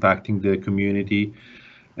it's impacting the community,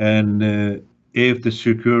 and if the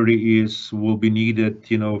security will be needed,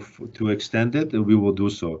 to extend it, we will do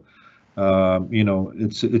so.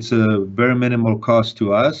 It's a very minimal cost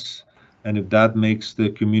to us, and if that makes the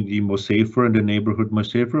community more safer and the neighborhood more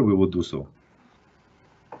safer, we will do so.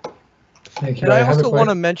 Thank you. And I also want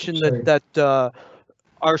to mention that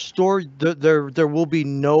our store, there will be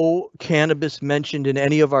no cannabis mentioned in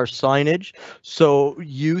any of our signage. So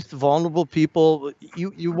youth, vulnerable people,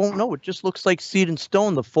 you won't know. It just looks like Seed and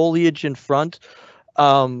Stone, the foliage in front.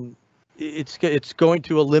 it's going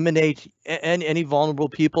to eliminate any vulnerable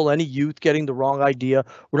people, any youth getting the wrong idea.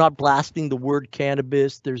 We're not blasting the word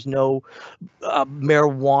cannabis. There's no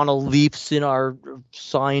marijuana leaves in our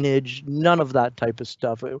signage, none of that type of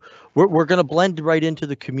stuff. We're going to blend right into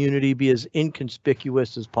the community, be as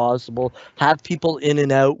inconspicuous as possible, have people in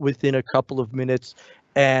and out within a couple of minutes,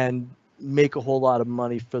 and make a whole lot of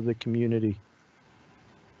money for the community.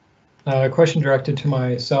 A question directed to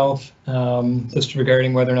myself, just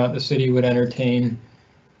regarding whether or not the city would entertain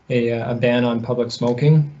a ban on public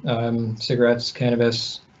smoking, cigarettes,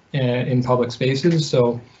 cannabis in public spaces.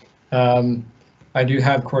 So I do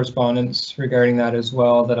have correspondence regarding that as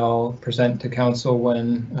well that I'll present to council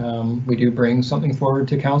when we do bring something forward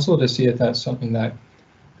to council to see if that's something that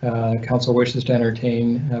council wishes to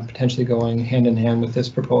entertain, potentially going hand in hand with this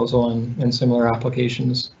proposal and similar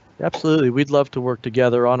applications. Absolutely, we'd love to work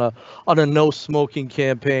together on a no smoking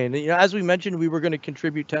campaign. You know, as we mentioned, we were going to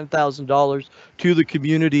contribute $10,000 to the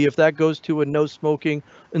community. If that goes to a no smoking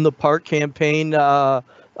in the park campaign, I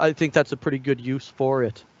think that's a pretty good use for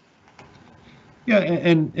it. Yeah,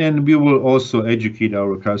 and we will also educate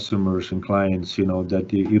our customers and clients, you know,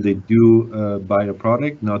 that if they do buy a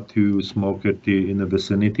product, not to smoke it in the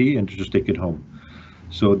vicinity and to just take it home.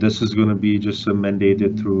 So this is going to be just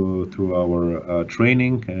mandated through our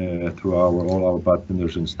training, through all our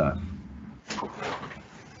bartenders and staff.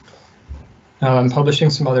 I'm publishing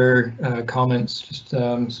some other comments, just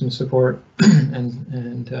some support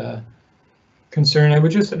and concern. I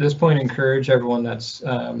would just at this point encourage everyone that's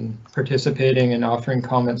participating and offering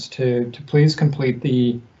comments to please complete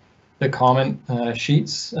the comment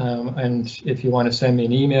sheets, and if you want to send me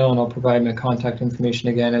an email, and I'll provide my contact information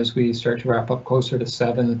again as we start to wrap up closer to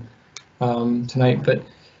 7 tonight. But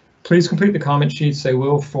please complete the comment sheets. They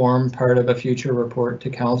will form part of a future report to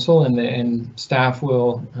council, and staff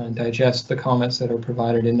will digest the comments that are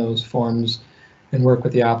provided in those forms and work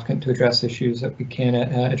with the applicant to address issues that we can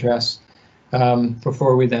address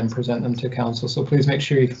before we then present them to council. So please make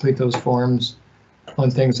sure you complete those forms on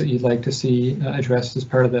things that you'd like to see addressed as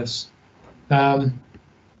part of this.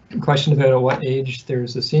 Question about at what age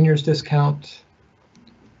there's a seniors discount.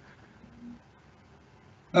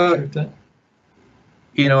 You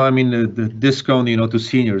know, I mean, the discount, you know, to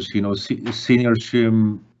seniors, you know, seniors,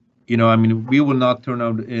 you know, I mean, we will not turn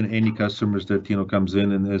out any customers that, you know, comes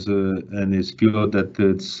in and is feel that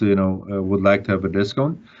it's, you know, would like to have a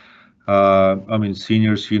discount. I mean,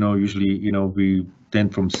 seniors, you know, usually, you know, we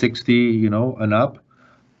tend from 60, you know, and up.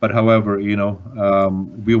 But however, you know,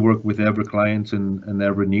 we work with every client and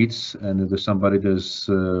every needs, and if there's somebody that's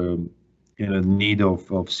in a need of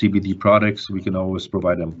CBD products, we can always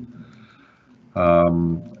provide them.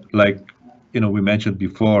 Like, you know, we mentioned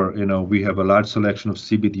before, you know, we have a large selection of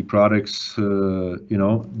CBD products, you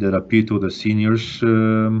know, that appeal to the seniors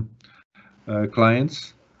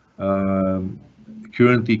clients.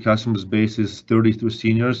 Currently, customers base is 32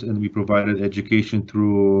 seniors, and we provided education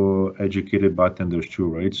through educated bartenders too,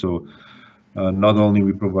 right? So not only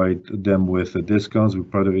we provide them with discounts, we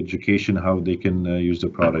provide education how they can use the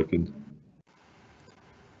product. And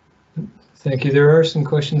thank you. There are some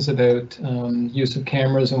questions about use of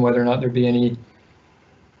cameras and whether or not there'd be any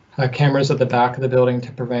cameras at the back of the building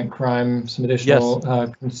to prevent crime. Some additional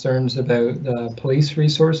concerns about police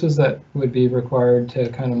resources that would be required to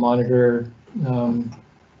kind of monitor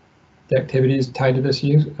the activities tied to this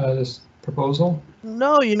this proposal?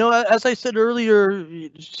 No, you know, as I said earlier,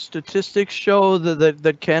 statistics show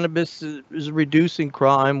that cannabis is reducing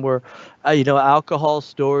crime, where, you know, alcohol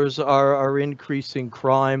stores are increasing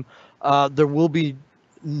crime. There will be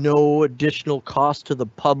no additional cost to the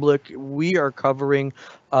public. We are covering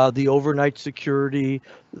the overnight security,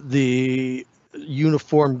 the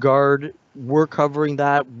uniform guard. We're covering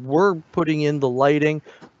that. We're putting in the lighting.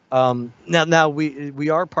 Now we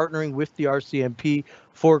are partnering with the RCMP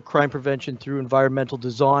for crime prevention through environmental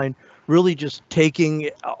design, really just taking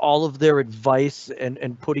all of their advice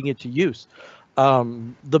and putting it to use.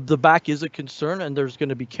 The back is a concern, and there's going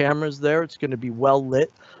to be cameras there. It's going to be well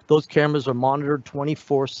lit. Those cameras are monitored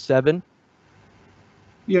 24/7.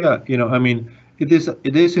 Yeah, you know, I mean, it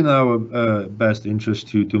is in our best interest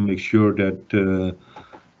to make sure that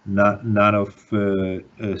none of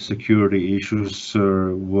security issues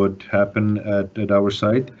would happen at our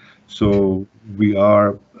site. So we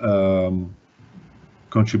are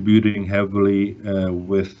contributing heavily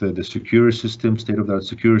with the security system, state-of-the-art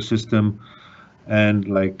security system, and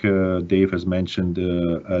like Dave has mentioned,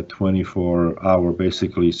 a 24-hour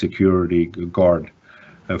basically security guard.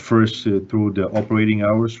 First through the operating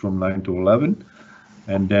hours from 9 to 11.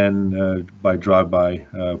 And then by drive-by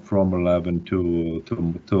from 11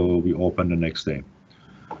 till we open the next day.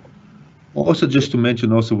 Also, just to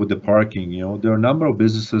mention also with the parking, there are a number of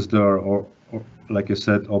businesses that are, or like I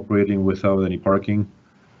said, operating without any parking.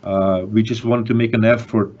 We just wanted to make an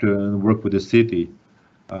effort to work with the city.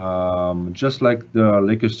 Just like the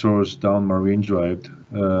liquor stores down Marine Drive,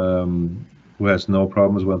 who has no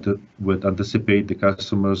problems with anticipate the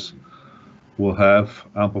customers will have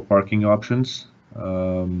ample parking options,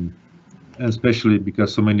 and especially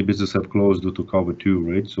because so many businesses have closed due to COVID too,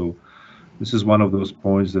 right? So this is one of those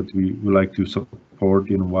points that we would like to support,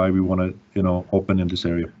 why we want to, open in this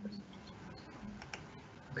area.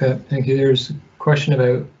 Okay, thank you. There's a question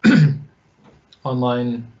about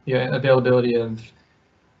online, availability of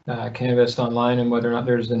cannabis online and whether or not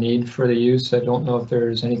there's a need for the use. I don't know if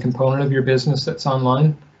there's any component of your business that's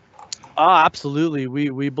online. Absolutely.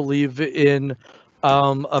 We believe in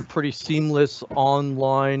a pretty seamless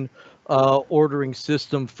online ordering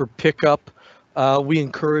system for pickup. We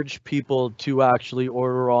encourage people to actually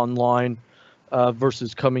order online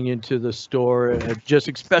versus coming into the store, just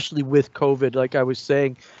especially with COVID. Like I was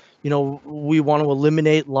saying, we want to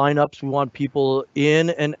eliminate lineups. We want people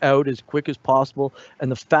in and out as quick as possible.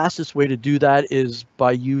 And the fastest way to do that is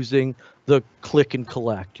by using the click and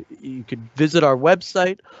collect. You could visit our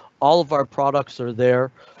website. All of our products are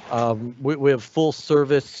there. We have full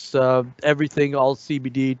service, everything, all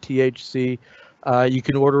CBD, THC. You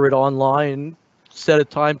can order it online, set a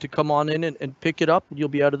time to come on in and pick it up, and you'll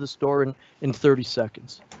be out of the store in 30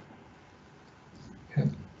 seconds. Okay.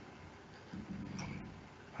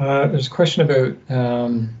 There's a question about,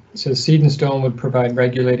 so Seed and Stone would provide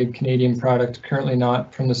regulated Canadian product, currently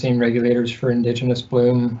not from the same regulators for Indigenous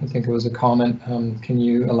Bloom. I think it was a comment. Can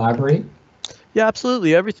you elaborate? Yeah,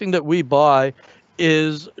 absolutely. Everything that we buy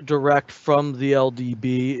is direct from the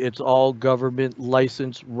LDB. It's all government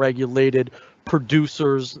licensed, regulated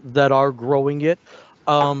producers that are growing it.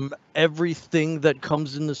 Everything that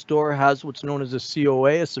comes in the store has what's known as a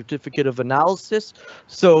COA, a certificate of analysis.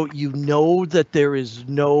 So that there is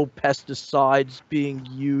no pesticides being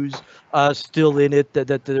used still in it,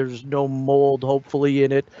 that there's no mold, hopefully,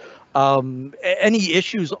 in it. Any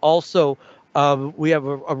issues also, we have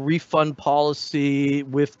a refund policy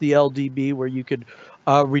with the LDB where you could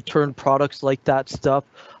return products like that stuff.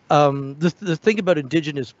 The thing about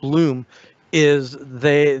Indigenous Bloom is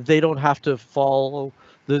they don't have to follow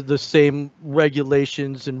the same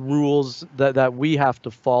regulations and rules that we have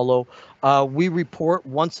to follow. We report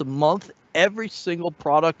once a month. Every single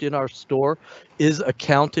product in our store is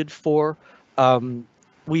accounted for.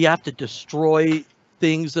 We have to destroy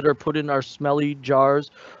things that are put in our smelly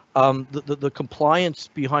jars. The compliance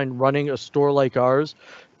behind running a store like ours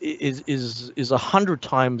is 100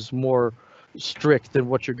 times more strict than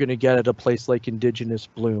what you're going to get at a place like Indigenous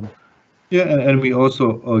Bloom. Yeah, and we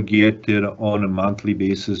also get on a monthly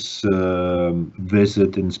basis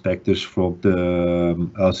visit inspectors from the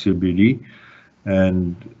LCBD,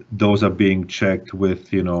 and those are being checked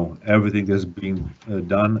with everything that's being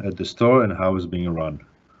done at the store and how it's being run,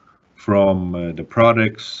 from the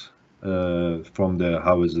products, from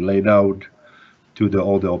how it's laid out, to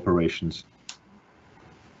all the operations.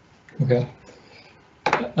 Okay.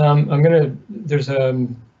 There's a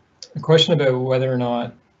question about whether or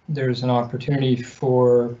not there's an opportunity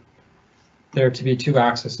for there to be two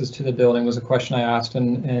accesses to the building, was a question I asked,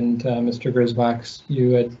 and Mr. Grisbach,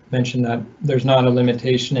 you had mentioned that there's not a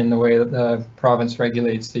limitation in the way that the province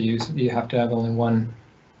regulates the use. You have to have only one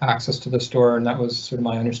access to the store, and that was sort of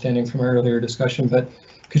my understanding from our earlier discussion. But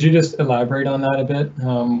could you just elaborate on that a bit?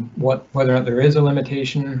 Whether or not there is a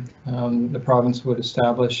limitation the province would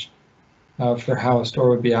establish for how a store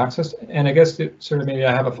would be accessed? And I guess maybe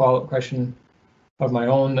I have a follow-up question of my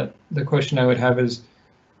own. That the question I would have is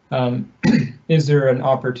there an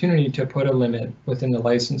opportunity to put a limit within the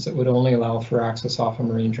license that would only allow for access off of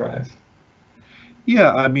Marine Drive?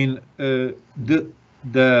 Yeah, I mean,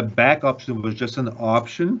 the back option was just an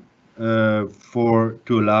option to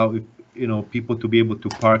allow people to be able to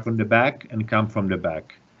park on the back and come from the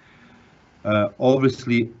back.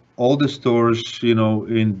 Obviously, all the stores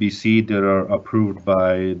in BC that are approved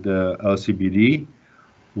by the LCBD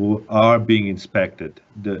are being inspected.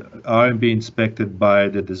 Are being inspected by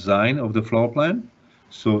the design of the floor plan.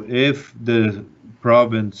 So if the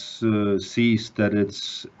province sees that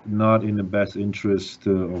it's not in the best interest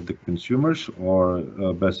of the consumers or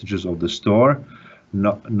best interest of the store,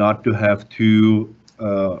 not to have two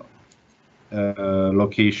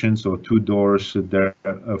locations or two doors there,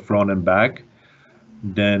 front and back,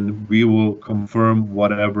 then we will confirm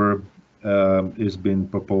whatever is being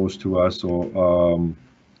proposed to us or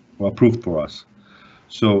approved for us.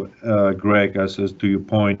 So Greg, as to your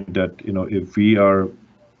point that if we are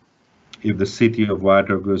if the city of White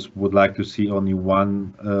Rock would like to see only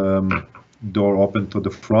one door open to the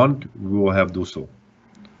front, we will have do so,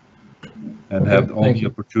 and Okay, have all thank the you.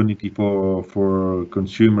 opportunity for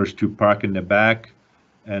consumers to park in the back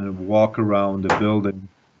and walk around the building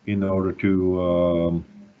in order to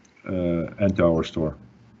enter our store.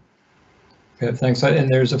 Okay, thanks. And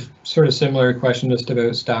there's a sort of similar question just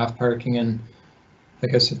about staff parking, and I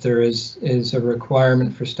guess if there is a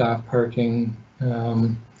requirement for staff parking,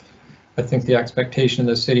 I think the expectation of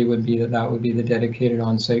the city would be that would be the dedicated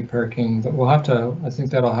on-site parking, but we'll have to, I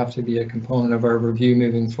think that'll have to be a component of our review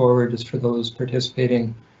moving forward, just for those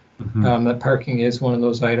participating. That parking is one of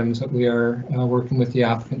those items that we are working with the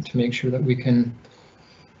applicant to make sure that we can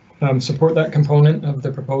support that component of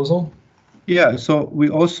the proposal. Yeah, so we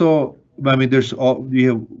also, I mean, there's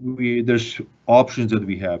there's options that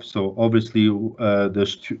we have. So obviously,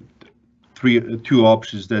 there's two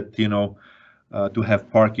options that, you know, to have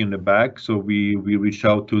parking in the back. So we reach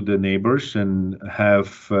out to the neighbors and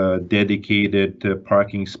have dedicated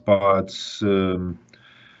parking spots within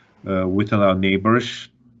our neighbors,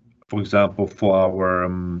 for example, for our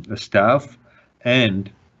staff. And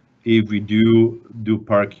if we do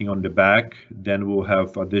parking on the back, then we'll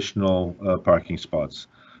have additional parking spots.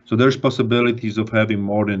 So there's possibilities of having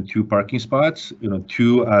more than 2 parking spots, you know,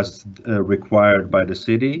 2 as required by the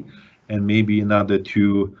city, and maybe another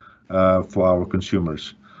 2 for our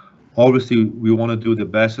consumers. Obviously, we want to do the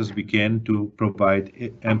best as we can to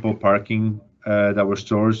provide ample parking at our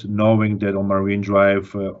stores, knowing that on Marine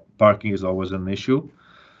Drive, parking is always an issue.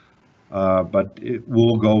 But it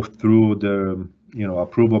will go through the, you know,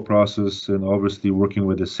 approval process, and obviously working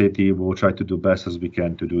with the city, we'll try to do best as we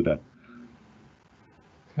can to do that.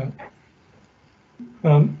 Okay.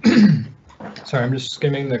 Sorry, I'm just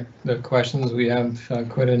skimming the questions. We have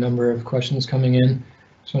quite a number of questions coming in.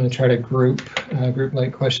 Just want to try to group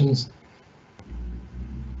like questions.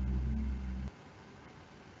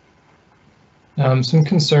 Some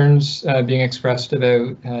concerns being expressed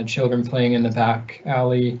about children playing in the back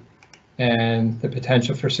alley and the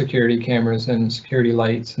potential for security cameras and security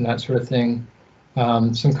lights and that sort of thing.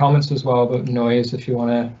 Some comments as well about noise, if you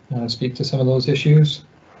want to speak to some of those issues.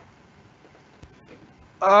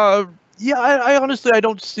 Yeah, I honestly, I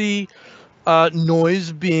don't see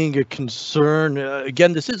noise being a concern.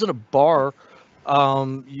 Again, this isn't a bar.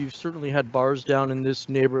 You've certainly had bars down in this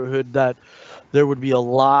neighborhood that there would be a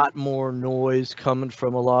lot more noise coming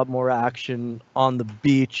from a lot more action on the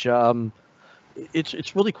beach.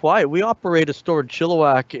 It's really quiet. We operate a store in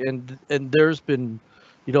Chilliwack, and there's been,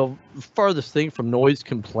 you know, farthest thing from noise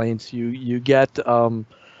complaints. You get,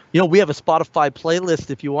 you know, we have a Spotify playlist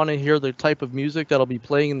if you want to hear the type of music that'll be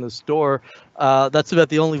playing in the store. That's about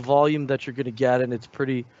the only volume that you're going to get, and it's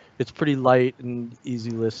pretty light and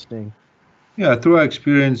easy listening. Yeah, through our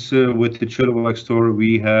experience with the Chilliwack store,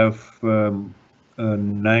 we have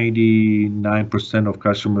 99% of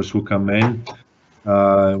customers who come in.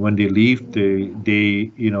 When they leave,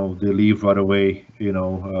 they you know, they leave right away, you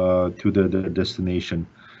know, to the destination.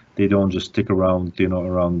 They don't just stick around, you know,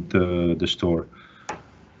 around the store.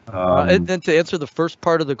 And then to answer the first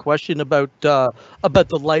part of the question about the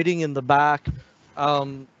lighting in the back,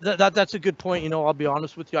 that's a good point. You know, I'll be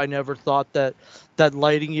honest with you, I never thought that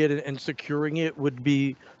lighting it and securing it would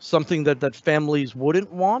be something that families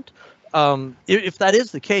wouldn't want. If that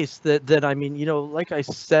is the case, then I mean, you know, like I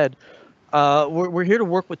said, we're here to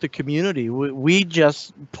work with the community. We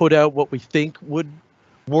just put out what we think would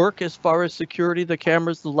work as far as security, the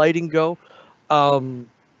cameras, the lighting go. And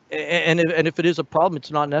if it is a problem,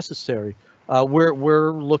 it's not necessary.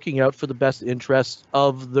 We're looking out for the best interests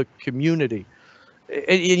of the community.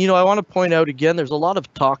 And you know, I want to point out again, there's a lot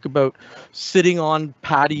of talk about sitting on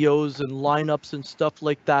patios and lineups and stuff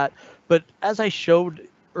like that. But as I showed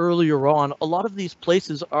earlier on, a lot of these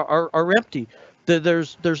places are empty.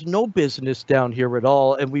 There's no business down here at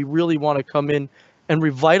all, and we really want to come in and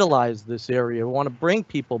revitalize this area. We want to bring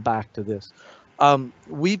people back to this.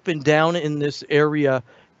 We've been down in this area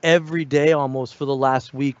every day almost for the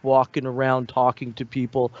last week, walking around, talking to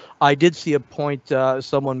people. I did see a point,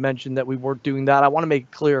 someone mentioned that we weren't doing that. I want to make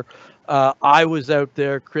it clear. I was out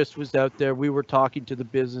there, Chris was out there. We were talking to the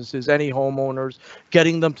businesses, any homeowners,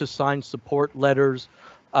 getting them to sign support letters,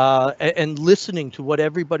 and listening to what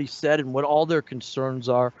everybody said and what all their concerns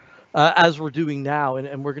are, as we're doing now.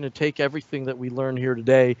 And we're going to take everything that we learned here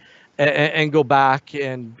today and go back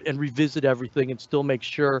and revisit everything and still make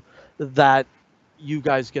sure that you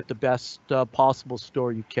guys get the best possible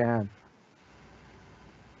store you can.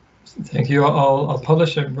 Thank you. I'll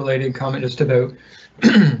publish a related comment just about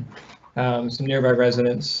some nearby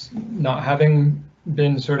residents not having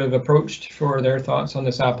been sort of approached for their thoughts on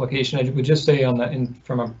this application? I would just say on that,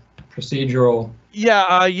 from a procedural.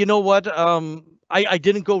 Yeah, you know what? I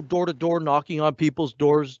didn't go door to door knocking on people's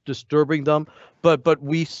doors, disturbing them, but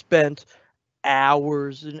we spent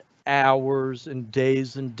hours and hours and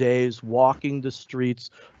days walking the streets,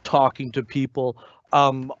 talking to people.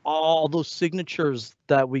 All those signatures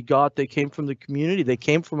that we got, they came from the community. They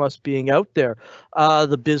came from us being out there.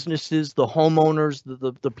 The businesses, the homeowners,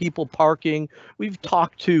 the people parking. We've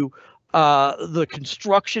talked to the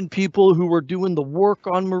construction people who were doing the work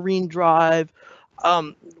on Marine Drive.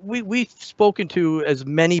 We've spoken to as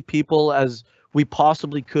many people as we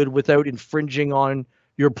possibly could without infringing on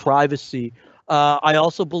your privacy. I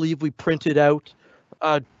also believe we printed out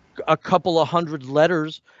a couple of hundred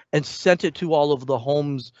letters and sent it to all of the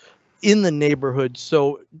homes in the neighborhood.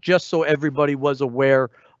 So just so everybody was aware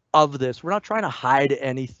of this, we're not trying to hide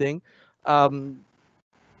anything.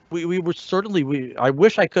 We were certainly, I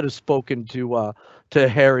wish I could have spoken to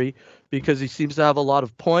Harry, because he seems to have a lot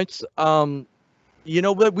of points. You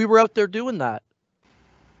know, but we were out there doing that.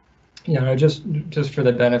 Yeah, just for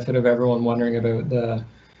the benefit of everyone wondering about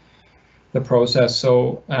the process.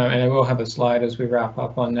 So, and I will have a slide as we wrap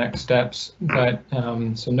up on next steps. But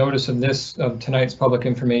so notice of tonight's public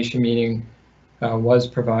information meeting was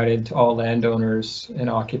provided to all landowners and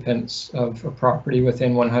occupants of a property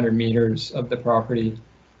within 100 meters of the property.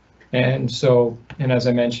 And so, and as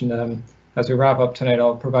I mentioned, as we wrap up tonight,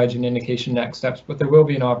 I'll provide you an indication next steps, but there will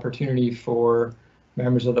be an opportunity for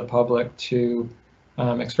members of the public to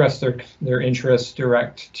express their interest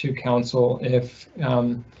direct to council if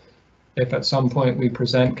at some point we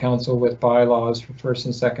present council with bylaws for first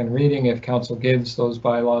and second reading. If council gives those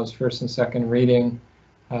bylaws first and second reading,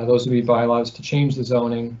 those would be bylaws to change the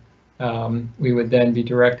zoning. We would then be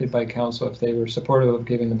directed by council, if they were supportive of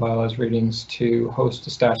giving the bylaws readings, to host a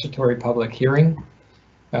statutory public hearing.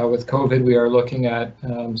 With COVID, we are looking at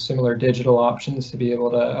similar digital options to be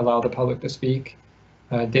able to allow the public to speak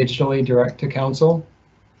digitally direct to council.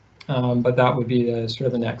 But that would be the sort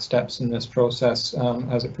of the next steps in this process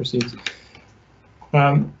as it proceeds.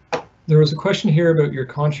 There was a question here about your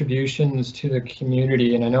contributions to the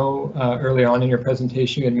community, and I know early on in your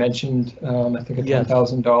presentation you had mentioned I think a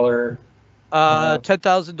 $10,000.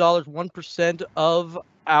 $10,000, 1% of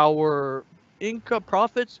our income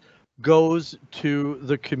profits goes to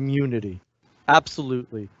the community.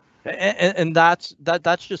 Absolutely, and that's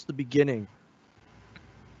just the beginning.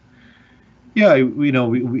 Yeah, you know,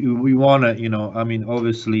 we want to, you know, I mean,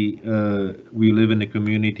 obviously, we live in the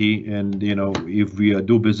community, and, you know, if we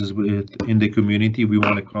do business in the community, we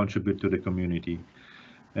want to contribute to the community.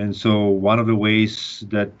 And so one of the ways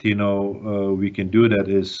that, you know, we can do that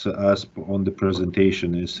is, as on the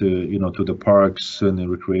presentation, is, you know, to the parks and the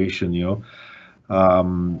recreation, you know,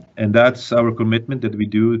 and that's our commitment that we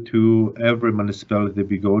do to every municipality that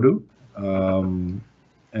we go to.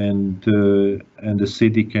 And the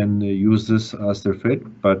city can use this as their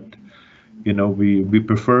fit, but you know, we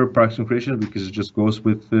prefer Parks and Recreation because it just goes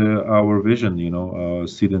with our vision, you know,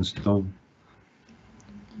 Seed and Stone.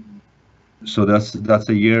 So that's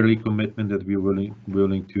a yearly commitment that we're willing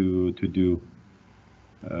to do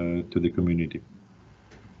to the community.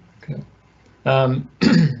 Okay.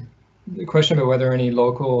 The question about whether any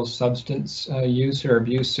local substance use or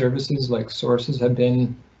abuse services like sources have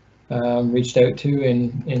been reached out to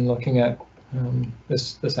in looking at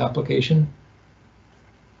this application?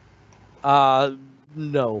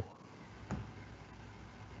 No.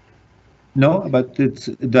 No, but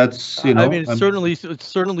that's you know. I mean, it's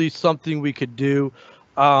certainly something we could do.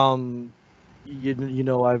 You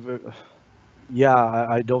know, I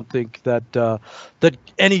don't think that that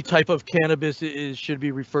any type of cannabis should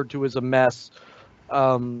be referred to as a mess.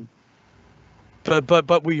 But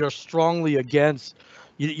we are strongly against.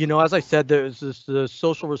 You know, as I said, there's the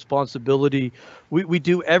social responsibility. We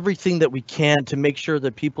do everything that we can to make sure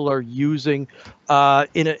that people are using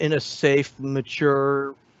in a safe,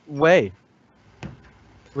 mature way,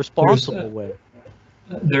 responsible way.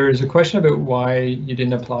 There is a question about why you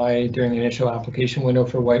didn't apply during the initial application window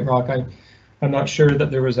for White Rock. I'm not sure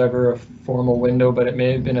that there was ever a formal window, but it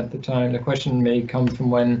may have been at the time. The question may come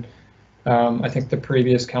from when I think the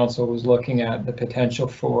previous council was looking at the potential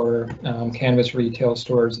for cannabis retail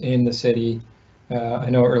stores in the city. I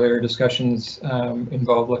know earlier discussions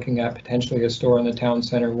involved looking at potentially a store in the town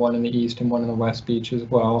center, one in the east and one in the west beach as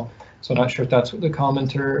well. So I'm not sure if that's what the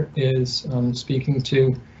commenter is speaking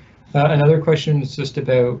to. Another question is just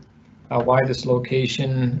about why this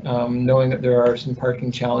location, knowing that there are some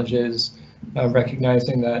parking challenges,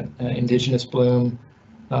 recognizing that Indigenous Bloom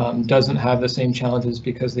doesn't have the same challenges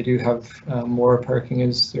because they do have more parking.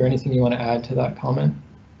 Is there anything you want to add to that comment?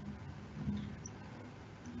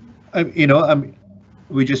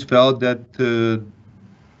 We just felt that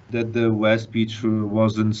that the West Beach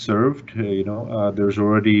wasn't served. There's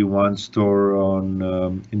already one store on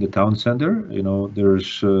in the town center.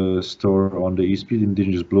 There's a store on the East Beach,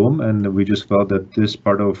 Indigenous Bloom, and we just felt that this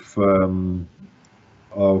part of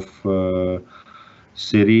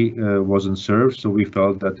city wasn't served. So we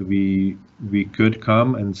felt that we could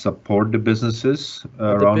come and support the businesses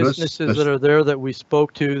around us. The businesses that are there that we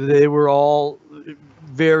spoke to, they were all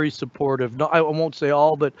very supportive. No, I won't say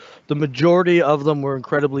all, but the majority of them were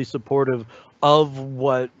incredibly supportive of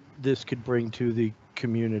what this could bring to the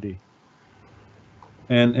community.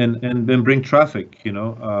 And then bring traffic,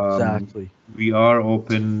 Exactly. We are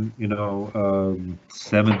open,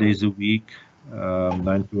 7 days a week,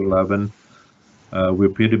 9 to 11. We're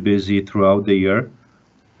pretty busy throughout the year,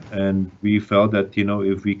 and we felt that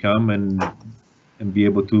if we come and be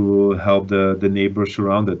able to help the neighbors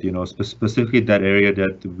around it, specifically that area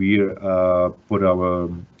that we put our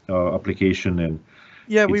application in.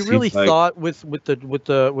 Yeah, we really thought with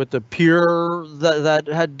the pier that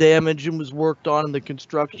had damage and was worked on, and the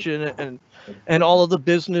construction and all of the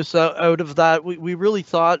business out of that, we really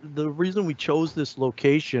thought the reason we chose this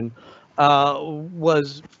location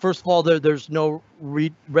was, first of all, there's no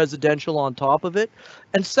residential on top of it,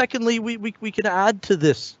 and secondly, we can add to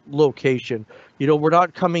this location. We're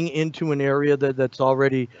not coming into an area that's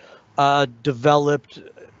already developed.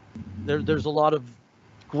 There's a lot of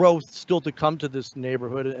growth still to come to this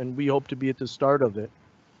neighborhood, and we hope to be at the start of it.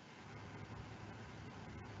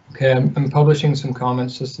 Okay, I'm publishing some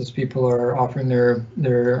comments just as people are offering their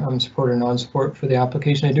support or non-support for the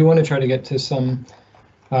application. I do want to try to get to some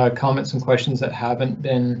comments and questions that haven't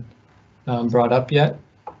been brought up yet.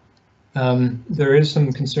 There is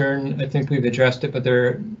some concern. I think we've addressed it, but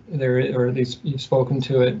there, or at least you've spoken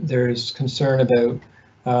to it. There's concern about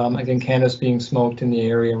again, cannabis being smoked in the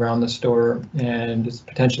area around the store and its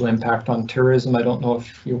potential impact on tourism. I don't know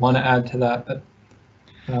if you want to add to that, but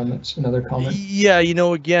that's another comment. Yeah,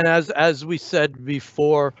 again, as we said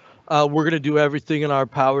before, we're going to do everything in our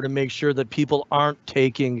power to make sure that people aren't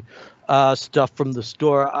taking stuff from the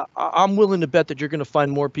store. I'm willing to bet that you're going to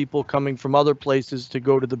find more people coming from other places to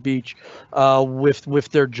go to the beach with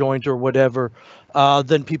their joint or whatever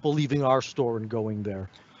than people leaving our store and going there.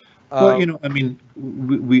 Well,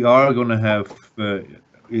 we are going to have,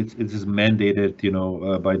 it is mandated,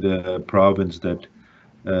 by the province that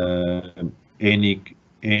any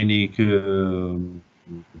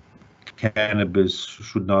cannabis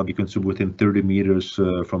should not be consumed within 30 meters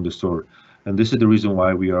from the store. And this is the reason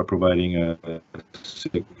why we are providing a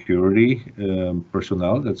security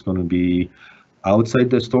personnel that's going to be outside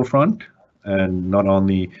the storefront, and not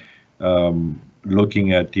only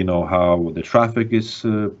looking at how the traffic is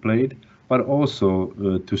played, but also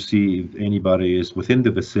to see if anybody is within the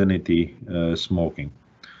vicinity smoking.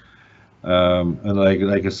 And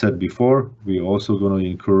like I said before, we're also going to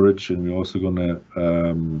encourage, and we're also going to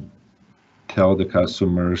tell the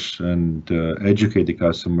customers and educate the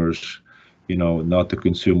customers, not to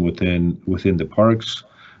consume within the parks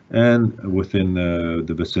and within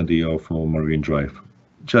the vicinity of Marine Drive,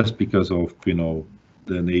 just because of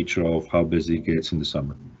the nature of how busy it gets in the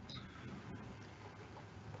summer.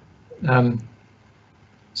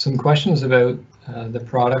 Some questions about the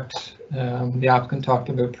product. The applicant talked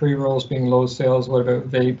about pre-rolls being low sales. What about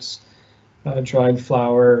vapes, dried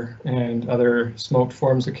flower, and other smoked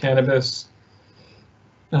forms of cannabis?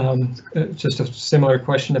 Just a similar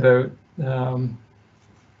question about can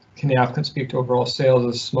the applicant speak to overall sales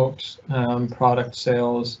of smoked product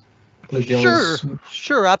sales?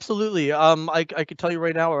 Sure, absolutely. I could tell you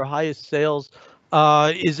right now, our highest sales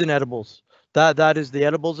is in edibles. That is the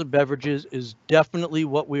edibles and beverages is definitely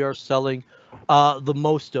what we are selling the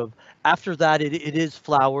most of. After that, it is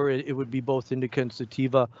flower. It would be both indica and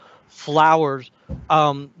sativa flowers.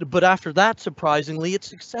 But after that, surprisingly,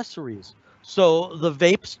 it's accessories. So the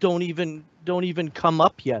vapes don't even come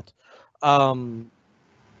up yet.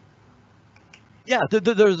 Yeah,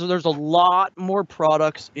 there's a lot more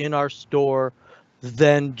products in our store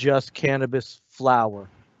than just cannabis flower.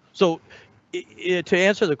 So to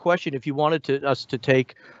answer the question, if you wanted us to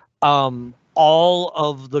take all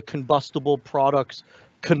of the combustible products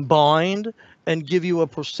combined and give you a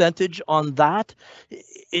percentage on that,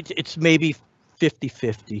 it's maybe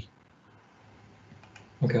 50-50.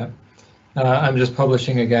 Okay. I'm just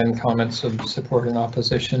publishing again comments of support and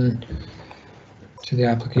opposition to the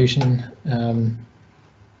application.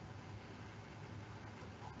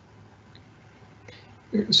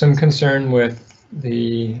 Some concern with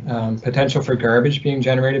the potential for garbage being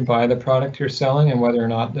generated by the product you're selling, and whether or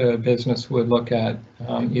not the business would look at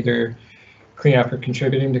either cleanup or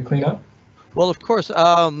contributing to cleanup? Well, of course,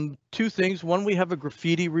 two things. One, we have a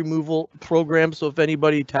graffiti removal program, so if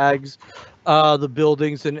anybody tags the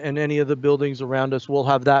buildings and any of the buildings around us, we'll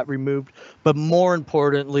have that removed. But more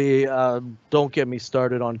importantly, don't get me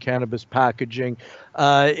started on cannabis packaging.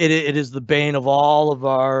 It is the bane of all of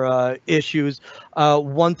our issues.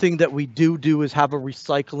 One thing that we do is have a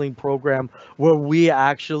recycling program where we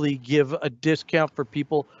actually give a discount for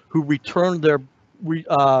people who return their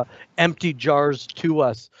empty jars to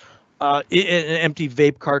us. Empty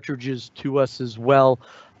vape cartridges to us as well.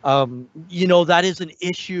 You know, that is an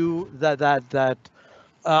issue that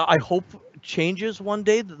I hope changes one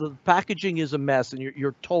day. The packaging is a mess, and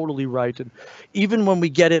you're totally right. And even when we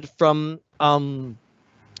get it from the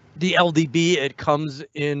LDB, it comes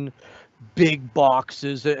in big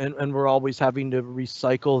boxes, and we're always having to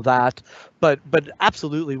recycle that. But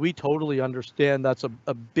absolutely, we totally understand that's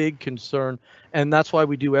a big concern, and that's why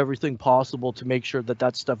we do everything possible to make sure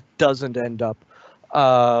that stuff doesn't end up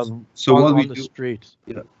on the streets.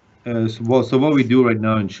 Yeah. So what we do right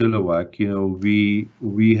now in Chilliwack, you know,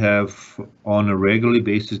 we have on a regular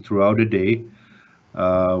basis throughout the day,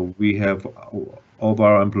 we have all of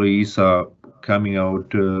our employees coming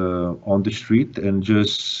out on the street and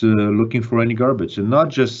just looking for any garbage, and not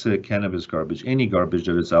just cannabis garbage, any garbage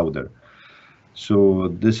that is out there. So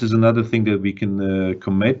this is another thing that we can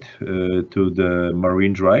commit to the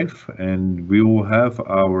Marine Drive, and we will have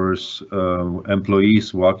our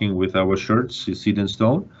employees walking with our shirts, Seed and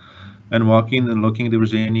Stone, and walking and looking if there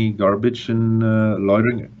was any garbage and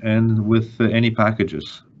loitering, and with any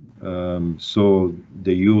packages. So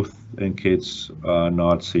the youth and kids are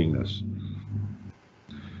not seeing this.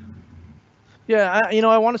 Yeah,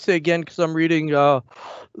 I want to say again, because I'm reading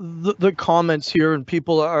the comments here, and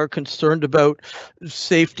people are concerned about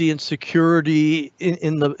safety and security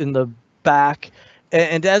in the back.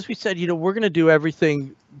 And as we said, we're going to do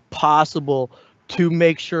everything possible to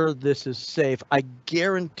make sure this is safe. I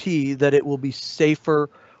guarantee that it will be safer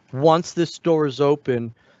once this store is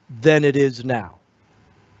open than it is now.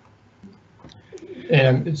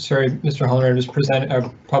 And sorry, Mr. Hollander, just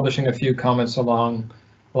publishing a few comments along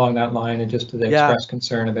that line, and just to express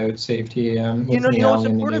concern about safety. It's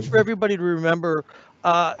important for everybody to remember,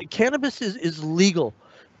 cannabis is legal.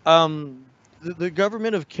 The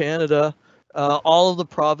government of Canada, all of the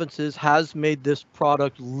provinces, has made this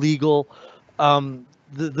product legal.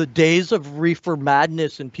 The days of reefer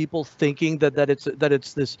madness and people thinking that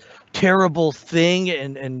it's this terrible thing,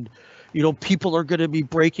 and people are going to be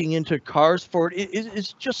breaking into cars for it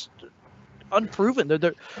is just unproven.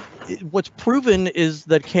 What's proven is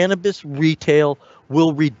that cannabis retail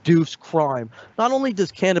will reduce crime. Not only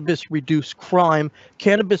does cannabis reduce crime,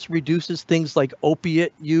 cannabis reduces things like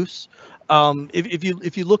opiate use.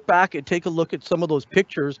 If you look back and take a look at some of those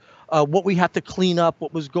pictures, what we had to clean up,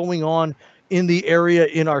 what was going on in the area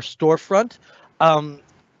in our storefront,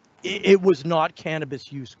 it was not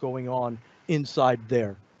cannabis use going on inside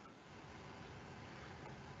there.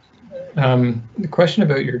 The question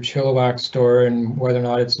about your Chilliwack store and whether or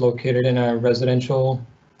not it's located in a residential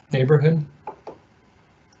neighborhood.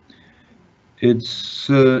 It's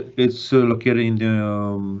located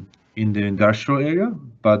in the industrial area,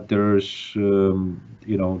 but there's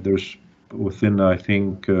there's within, I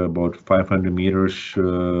think, about 500 meters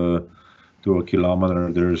to a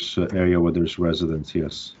kilometer, there's an area where there's residents.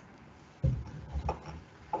 Yes.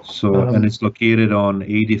 So and it's located on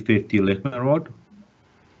 8050 Lichtman Road.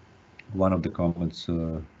 One of the comments.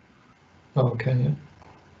 Okay.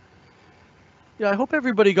 Yeah, I hope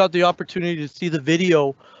everybody got the opportunity to see the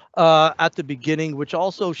video at the beginning, which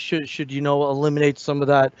also should eliminate some of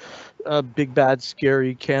that big bad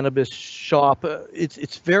scary cannabis shop.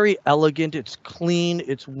 It's very elegant, it's clean,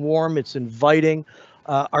 it's warm, it's inviting.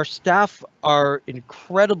 Our staff are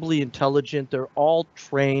incredibly intelligent. They're all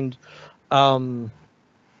trained. Yeah,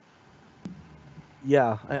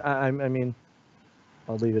 I mean,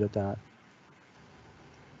 I'll leave it at that.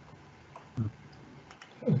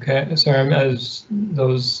 Okay, sorry, as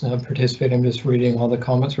those participate, I'm just reading all the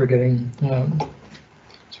comments we're getting.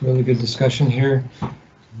 It's a really good discussion here.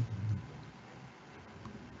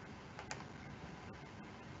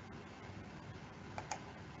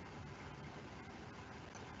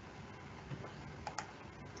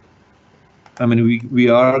 I mean, we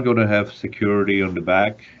are going to have security on the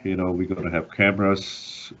back. We're going to have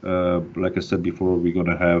cameras. Like I said before, we're going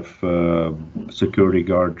to have security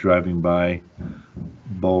guard driving by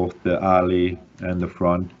both the alley and the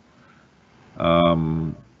front,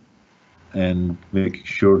 and making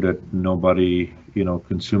sure that nobody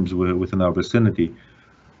consumes within our vicinity.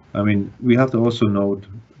 I mean, we have to also note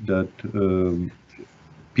that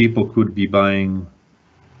people could be buying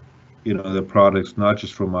the products not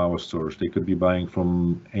just from our stores. They could be buying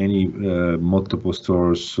from any multiple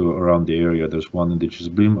stores around the area. There's one in Ditches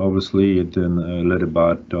Beam, obviously, and then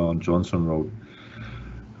Ladybot on Johnson Road.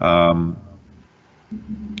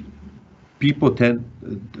 People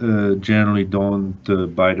generally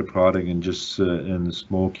don't buy the product and just and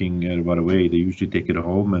smoking it right away. They usually take it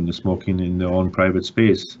home and smoking in their own private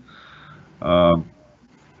space.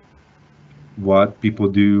 What people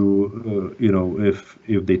do, if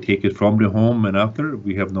they take it from the home and after,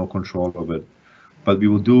 we have no control of it. But we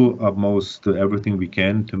will do utmost everything we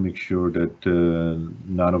can to make sure that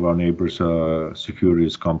none of our neighbors' security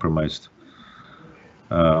is compromised.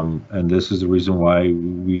 And this is the reason why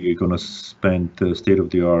we are going to spend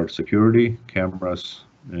state-of-the-art security cameras,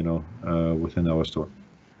 within our store.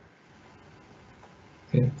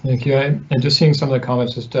 Okay, thank you. And just seeing some of the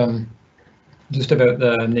comments, just about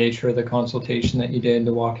the nature of the consultation that you did,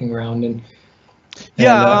 the walking around and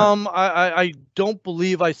I don't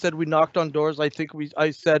believe I said we knocked on doors. I think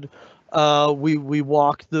I said we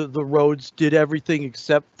walked the roads, did everything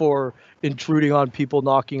except for intruding on people,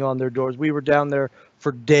 knocking on their doors. We were down there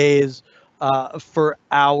for days, for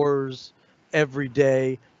hours, every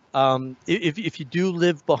day. If you do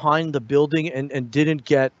live behind the building and didn't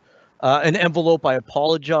get an envelope, I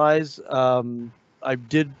apologize. I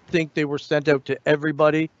did think they were sent out to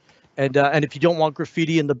everybody. And if you don't want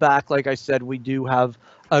graffiti in the back, like I said, we do have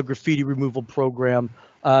a graffiti removal program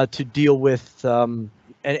to deal with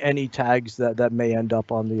any tags that may end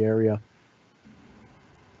up on the area.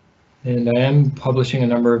 And I am publishing a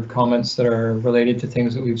number of comments that are related to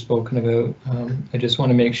things that we've spoken about. I just want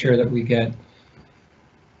to make sure that we get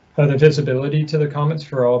the visibility to the comments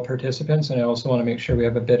for all participants, and I also want to make sure we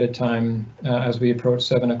have a bit of time as we approach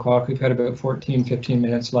 7 o'clock. We've got about 15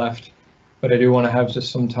 minutes left, but I do want to have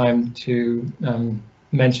just some time to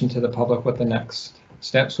mention to the public what the next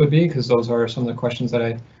steps would be, because those are some of the questions that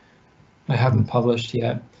I haven't published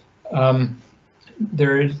yet.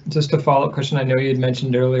 There is just a follow-up question. I know you had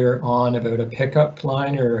mentioned earlier on about a pickup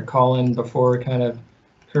line or a call-in before kind of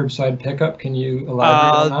curbside pickup. Can you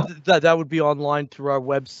elaborate on that? That would be online through our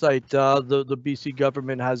website. The BC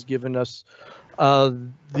government has given us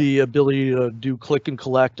the ability to do click and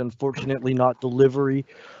collect. Unfortunately, not delivery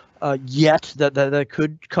yet. That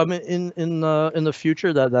could come in the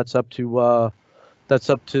future. That's up to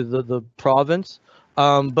the province.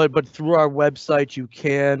 But through our website, you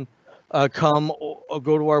can come or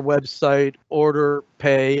go to our website, order,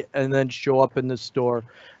 pay, and then show up in the store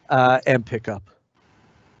and pick up.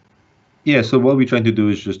 Yeah, so what we're trying to do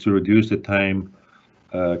is just to reduce the time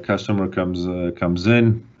customer comes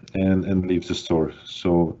in and leaves the store.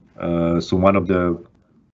 So one of the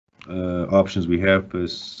options we have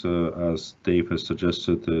is, as Dave has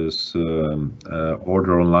suggested, is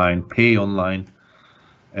order online, pay online,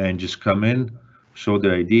 and just come in, show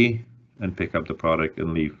the ID, and pick up the product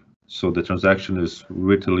and leave. So the transaction is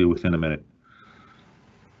literally within a minute.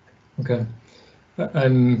 Okay.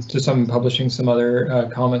 I'm publishing some other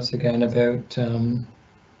comments again about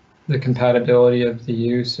the compatibility of the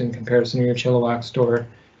use in comparison to your Chilliwack store.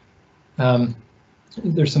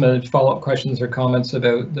 There's some other follow-up questions or comments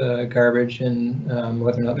about the garbage and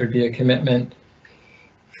whether or not there'd be a commitment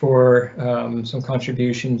for some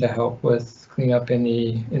contribution to help with cleanup in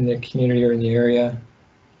the community or in the area.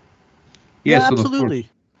 Yeah, so absolutely.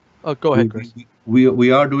 Oh, go ahead, Chris.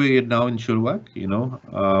 We are doing it now in Chilliwack,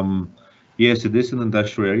 Yes, it is an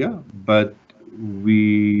industrial area, but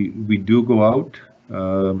we do go out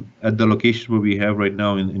at the location where we have right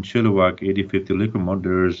now in Chilliwack, 8050 Liquor Mart.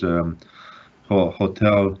 There's a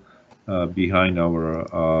hotel behind our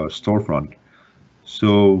storefront.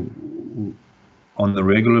 So on a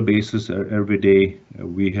regular basis, every day,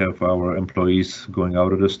 we have our employees going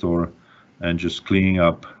out of the store and just cleaning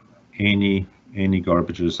up any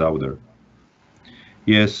garbages out there.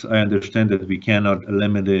 Yes, I understand that we cannot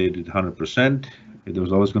eliminate it 100%.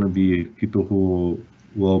 There's always going to be people who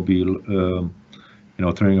will be,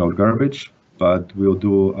 throwing out garbage, but we'll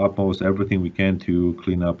do utmost everything we can to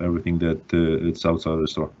clean up everything that it's outside of the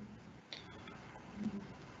store.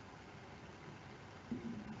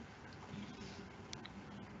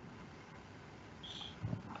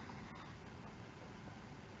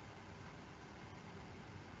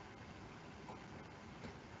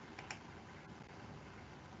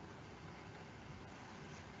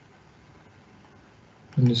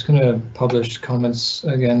 I'm just going to publish comments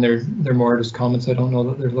again. They're more just comments. I don't know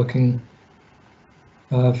that they're looking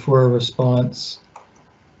for a response.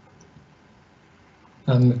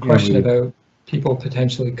 The question about people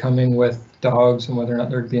potentially coming with dogs and whether or not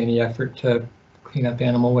there'd be any effort to clean up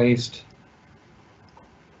animal waste.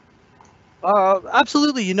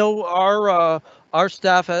 Absolutely. You know, our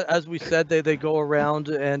staff, as we said, they go around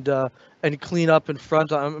and clean up in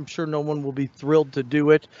front. I'm sure no one will be thrilled to do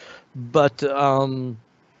it, but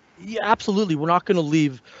yeah, absolutely. We're not going to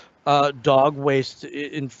leave dog waste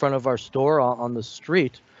in front of our store on the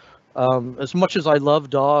street. As much as I love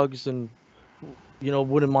dogs and, you know,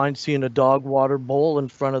 wouldn't mind seeing a dog water bowl in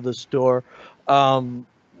front of the store, there's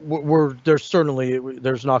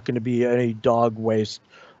not going to be any dog waste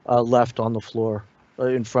left on the floor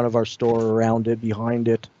in front of our store, around it, behind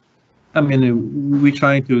it. I mean, we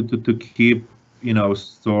try to keep, you know,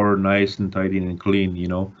 store nice and tidy and clean, you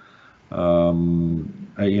know.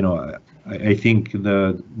 I think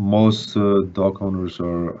that most dog owners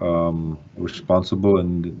are responsible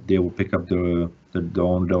and they will pick up their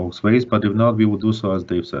own dog's waste, but if not, we will do so as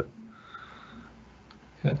Dave said.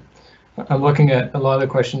 Okay. I'm looking at a lot of the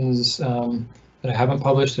questions that I haven't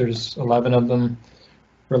published. There's 11 of them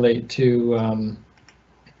relate to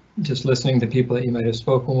just listening to people that you might have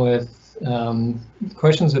spoken with.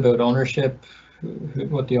 Questions about ownership,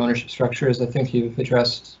 what the ownership structure is. I think you've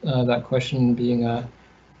addressed that question, being an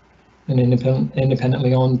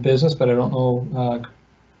independently owned business, but I don't know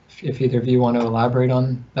if either of you want to elaborate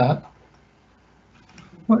on that.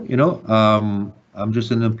 Well, you know, I'm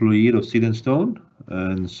just an employee of Seed & Stone,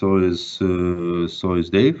 and so is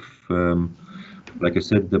Dave. Like I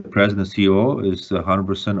said, the president CEO is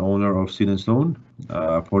 100% owner of Seed & Stone.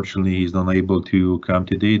 Fortunately, he's not able to come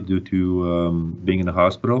today due to being in the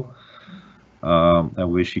hospital. I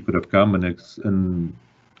wish he could have come and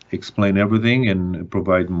explain everything and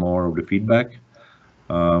provide more of the feedback.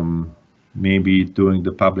 Maybe during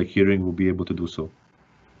the public hearing, we'll be able to do so.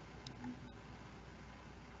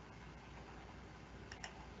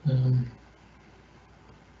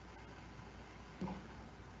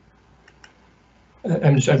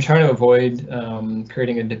 I'm trying to avoid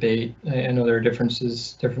creating a debate. I know there are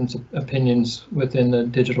different opinions within the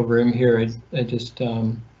digital room here. I just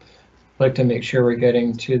like to make sure we're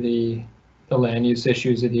getting to the land use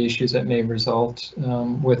issues or the issues that may result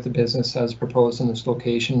with the business as proposed in this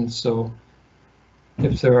location. So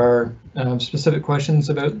if there are specific questions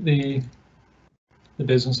about the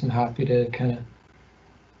business, I'm happy to kind of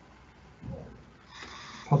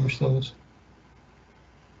publish those.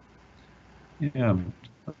 Yeah.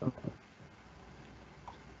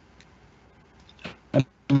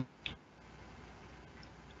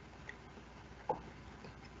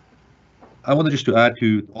 I wanted just to add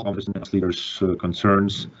to all of business leaders'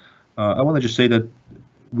 concerns. I want to just say that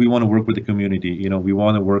we want to work with the community. You know, we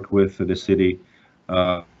want to work with the city.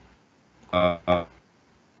 You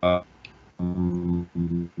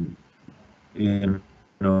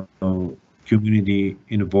know, community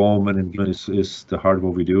involvement and is the heart of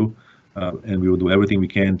what we do. And we will do everything we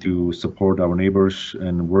can to support our neighbors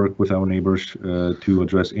and work with our neighbors to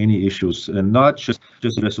address any issues, and not just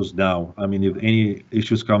address us now. I mean, if any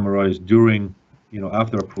issues come arise during, you know,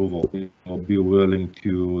 after approval, we'll be willing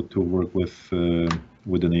to work with the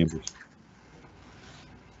neighbors.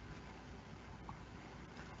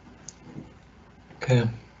 Okay.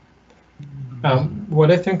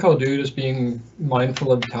 What I think I'll do, just being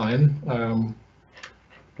mindful of time.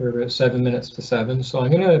 We're about 7 minutes to 7, so I'm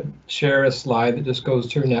going to share a slide that just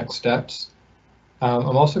goes through next steps.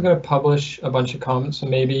 I'm also going to publish a bunch of comments, so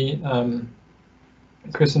maybe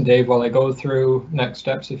Chris and Dave, while I go through next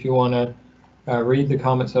steps, if you want to read the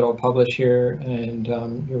comments that I'll publish here, and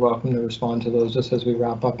you're welcome to respond to those just as we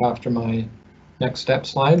wrap up after my next step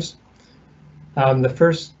slides. The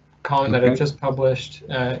first comment that I've just published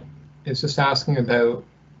is just asking about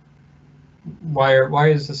why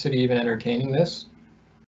is the city even entertaining this?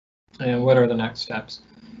 And what are the next steps?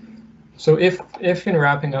 So if in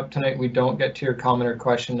wrapping up tonight we don't get to your comment or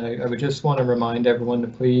question, I would just want to remind everyone to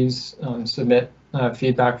please submit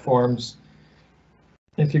feedback forms.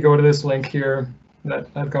 If you go to this link here that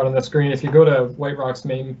I've got on the screen, if you go to White Rock's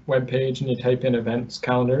main webpage and you type in events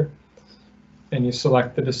calendar and you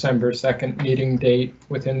select the December 2nd meeting date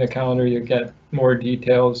within the calendar, you get more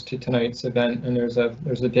details to tonight's event, and there's a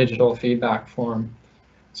digital feedback form.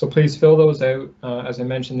 So please fill those out. As I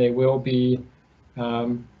mentioned, they will be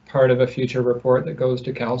part of a future report that goes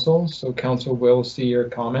to council. So council will see your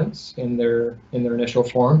comments in their initial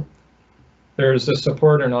form. There's a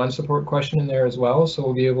support or non-support question in there as well. So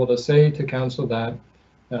we'll be able to say to council that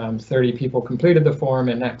 30 people completed the form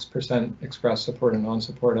and X% expressed support and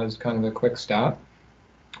non-support as kind of a quick stat.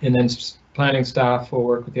 And then planning staff will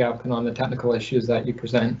work with the applicant on the technical issues that you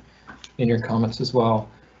present in your comments as well.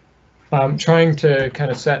 Trying to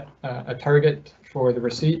kind of set a target for the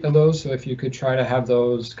receipt of those. So if you could try to have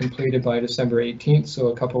those completed by December 18th, so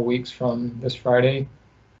a couple weeks from this Friday,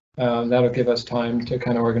 that'll give us time to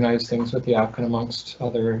kind of organize things with the applicant amongst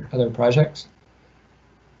other projects.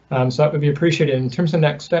 So that would be appreciated. In terms of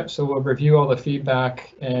next steps, so we'll review all the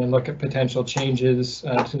feedback and look at potential changes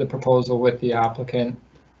to the proposal with the applicant.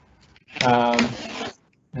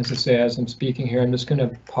 As I say, as I'm speaking here, I'm just going to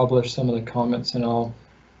publish some of the comments, and I'll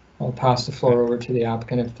pass the floor over to the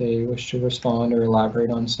applicant if they wish to respond or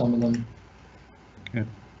elaborate on some of them. Okay.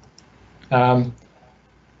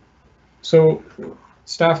 So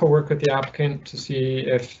staff will work with the applicant to see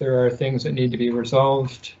if there are things that need to be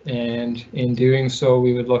resolved, and in doing so,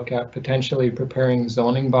 we would look at potentially preparing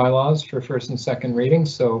zoning bylaws for first and second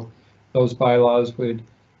readings. So those bylaws would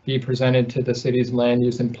be presented to the city's Land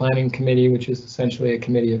Use and Planning Committee, which is essentially a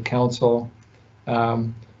committee of council.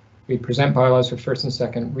 We present bylaws for first and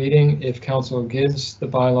second reading. If council gives the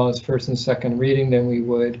bylaws first and second reading, then we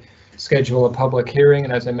would schedule a public hearing.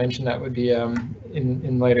 And as I mentioned, that would be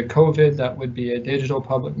in light of COVID, that would be a digital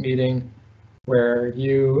public meeting where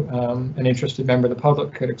you, an interested member of the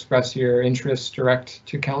public, could express your interests direct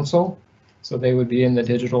to council. So they would be in the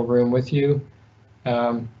digital room with you.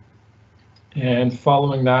 And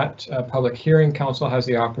following that public hearing, council has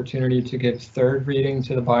the opportunity to give third reading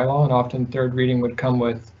to the bylaw, and often third reading would come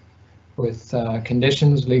with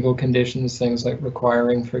conditions, legal conditions, things like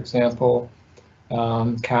requiring, for example,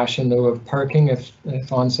 cash in lieu of parking if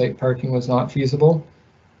on-site parking was not feasible.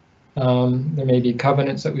 There may be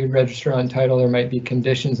covenants that we would register on title. There might be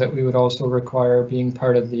conditions that we would also require being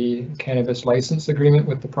part of the cannabis license agreement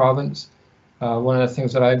with the province. One of the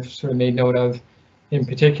things that I've sort of made note of in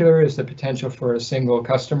particular is the potential for a single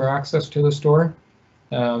customer access to the store.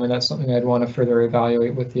 And that's something I'd want to further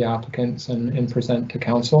evaluate with the applicants and present to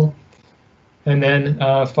council. And then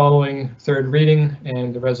following third reading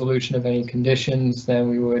and the resolution of any conditions, then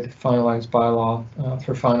we would finalize bylaw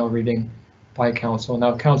for final reading by council.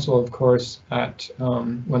 Now council, of course,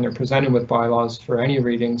 when they're presented with bylaws for any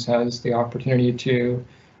readings, has the opportunity to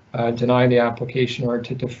deny the application or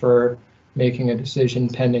to defer making a decision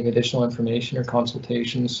pending additional information or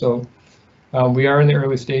consultation. So we are in the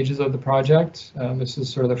early stages of the project. This is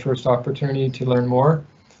sort of the first opportunity to learn more.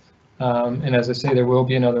 And as I say, there will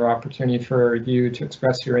be another opportunity for you to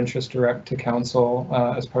express your interest direct to council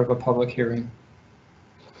as part of a public hearing.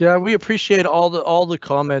 Yeah, we appreciate all the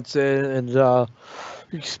comments and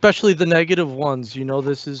especially the negative ones. You know,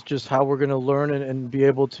 this is just how we're going to learn and be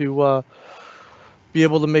able to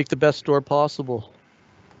make the best store possible.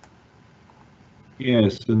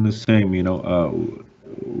 Yes, and the same, you know,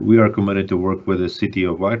 we are committed to work with the city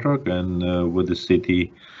of White Rock and with the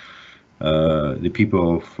city, the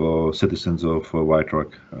people of citizens of White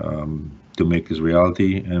Rock to make this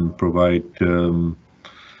reality and provide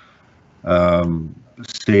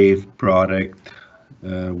safe product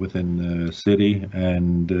within the city,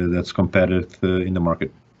 and that's competitive in the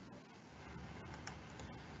market.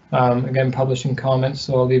 Again, publishing comments,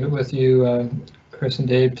 so I'll leave it with you, Chris and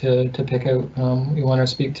Dave, to pick out what you want to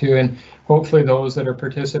speak to, and hopefully those that are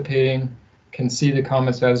participating can see the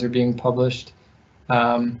comments as they're being published.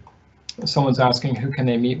 Someone's asking who can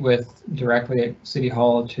they meet with directly at City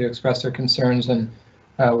Hall to express their concerns, and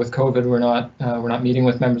with COVID, we're not meeting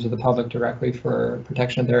with members of the public directly for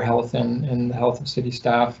protection of their health and the health of city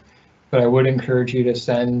staff. But I would encourage you to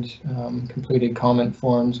send completed comment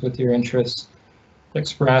forms with your interests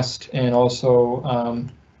expressed, and also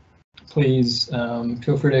please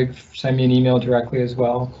feel free to send me an email directly as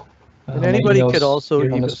well. And anybody could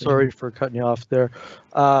also, sorry for cutting you off there.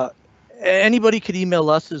 Anybody could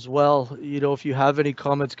email us as well. You know, if you have any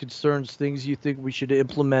comments, concerns, things you think we should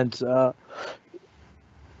implement,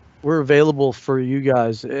 we're available for you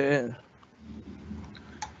guys.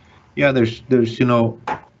 Yeah, there's you know,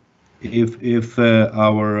 if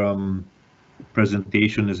our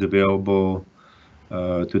presentation is available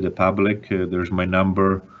to the public, there's my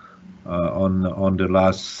number on the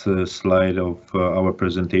last slide of our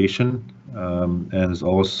presentation, and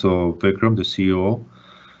also Vikram, the CEO.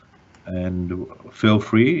 And feel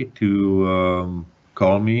free to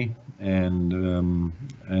call me, and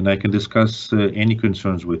I can discuss any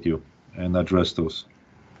concerns with you and address those.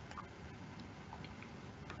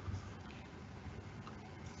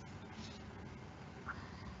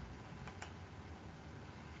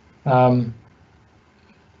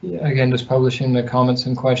 Yeah, again, just publishing the comments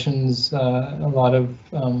and questions. A lot of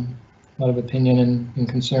opinion and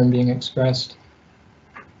concern being expressed.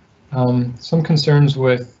 Some concerns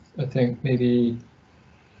with, I think, maybe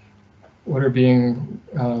what are being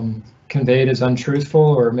conveyed as untruthful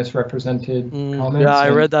or misrepresented comments. Yeah, I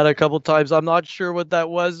and- read that a couple times. I'm not sure what that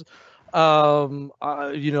was.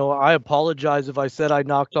 I apologize if I said I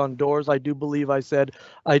knocked on doors. I do believe I said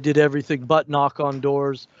I did everything but knock on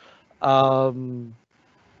doors.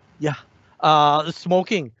 Yeah.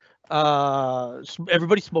 Smoking.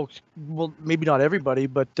 Everybody smokes. Well, maybe not everybody,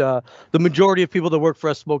 but the majority of people that work for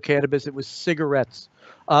us smoke cannabis. It was cigarettes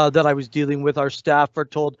that I was dealing with. Our staff are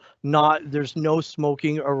told there's no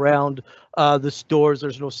smoking around the stores.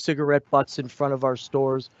 There's no cigarette butts in front of our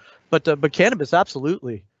stores, but cannabis,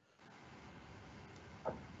 absolutely.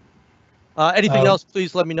 Anything else,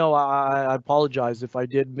 please let me know. I apologize if I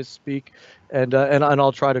did misspeak, and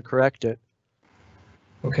I'll try to correct it.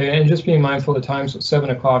 Okay, and just being mindful of the time, so it's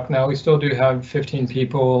 7 o'clock now. We still do have 15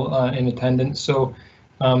 people in attendance. So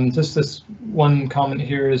just this one comment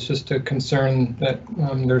here is just a concern that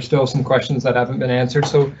there's still some questions that haven't been answered.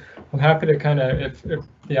 So I'm happy to kind of, if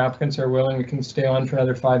the applicants are willing, we can stay on for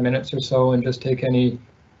another 5 minutes or so and just take any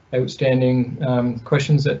outstanding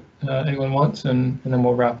questions that anyone wants, and then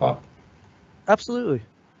we'll wrap up. Absolutely.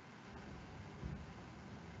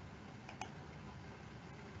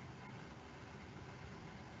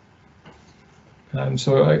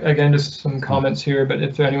 So again, just some comments here, but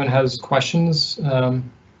if anyone has questions that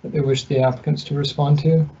they wish the applicants to respond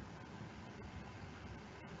to.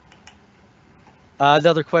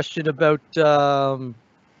 Another question about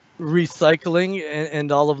recycling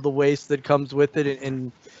and all of the waste that comes with it.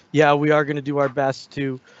 And yeah, we are going to do our best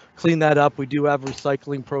to clean that up. We do have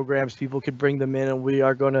recycling programs. People can bring them in, and we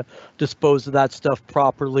are going to dispose of that stuff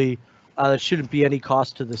properly. There shouldn't be any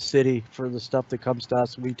cost to the city for the stuff that comes to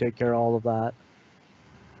us. We take care of all of that.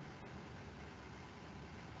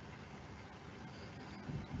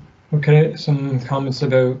 Okay, some comments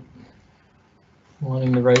about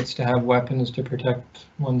wanting the rights to have weapons to protect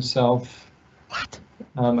oneself. What?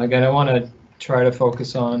 Again, I want to try to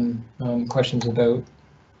focus on questions about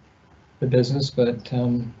the business, but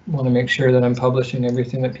want to make sure that I'm publishing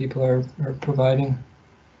everything that people are providing.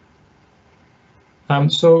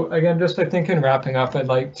 So again, just I think in wrapping up, I'd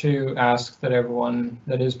like to ask that everyone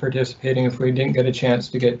that is participating, if we didn't get a chance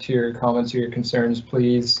to get to your comments or your concerns,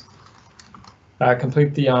 please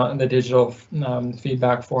complete the digital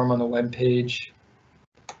feedback form on the web page.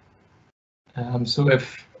 So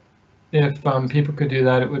if people could do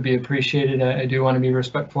that, it would be appreciated. I do want to be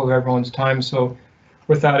respectful of everyone's time. So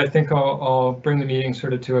with that, I think I'll bring the meeting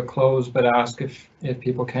sort of to a close, but ask if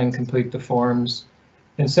people can complete the forms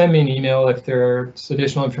and send me an email if there's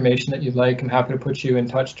additional information that you'd like. I'm happy to put you in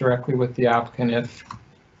touch directly with the applicant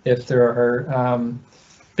if there are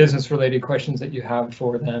business related questions that you have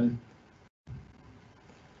for them.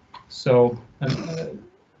 So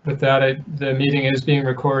with that, the meeting is being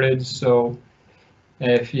recorded, so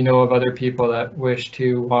if you know of other people that wish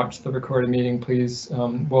to watch the recorded meeting, please,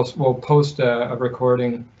 we'll post a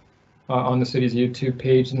recording on the city's YouTube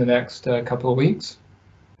page in the next couple of weeks,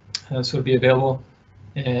 so it'll be available,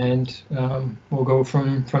 and we'll go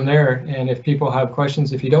from there. And if people have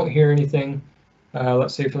questions, if you don't hear anything,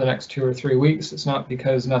 let's say for the next 2 or 3 weeks, it's not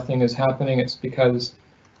because nothing is happening, it's because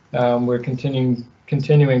we're continuing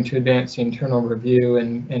to advance the internal review,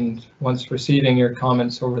 and once receiving your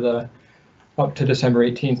comments over up to December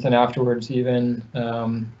 18th and afterwards even,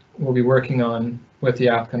 we'll be working with the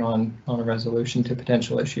applicant on a resolution to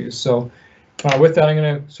potential issues. So with that, I'm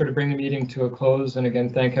going to sort of bring the meeting to a close, and again,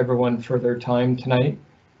 thank everyone for their time tonight,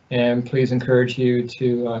 and please encourage you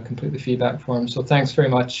to complete the feedback form. So thanks very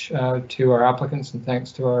much to our applicants, and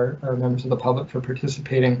thanks to our members of the public for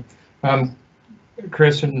participating.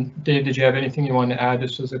 Chris and Dave, did you have anything you wanted to add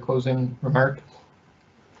just as a closing remark?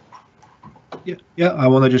 Yeah, I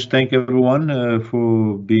want to just thank everyone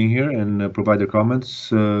for being here and provide their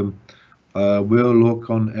comments. We'll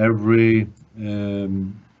look on every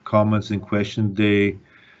comments and question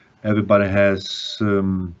everybody has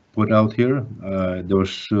put out here. There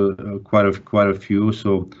was quite a few,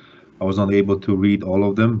 so I was not able to read all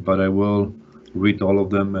of them, but I will read all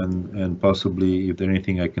of them, and possibly if there's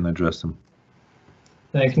anything I can address them.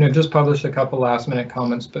 Thank you. I've just published a couple last-minute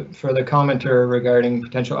comments, but for the commenter regarding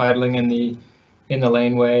potential idling in the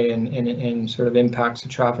laneway and sort of impacts the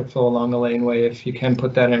traffic flow along the laneway, if you can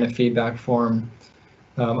put that in a feedback form,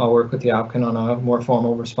 I'll work with the applicant on a more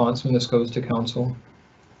formal response when this goes to council.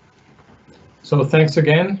 So thanks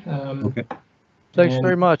again. Okay. Thanks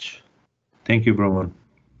very much. Thank you, Broman.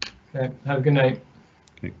 Okay. Have a good night.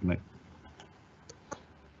 Okay, good night.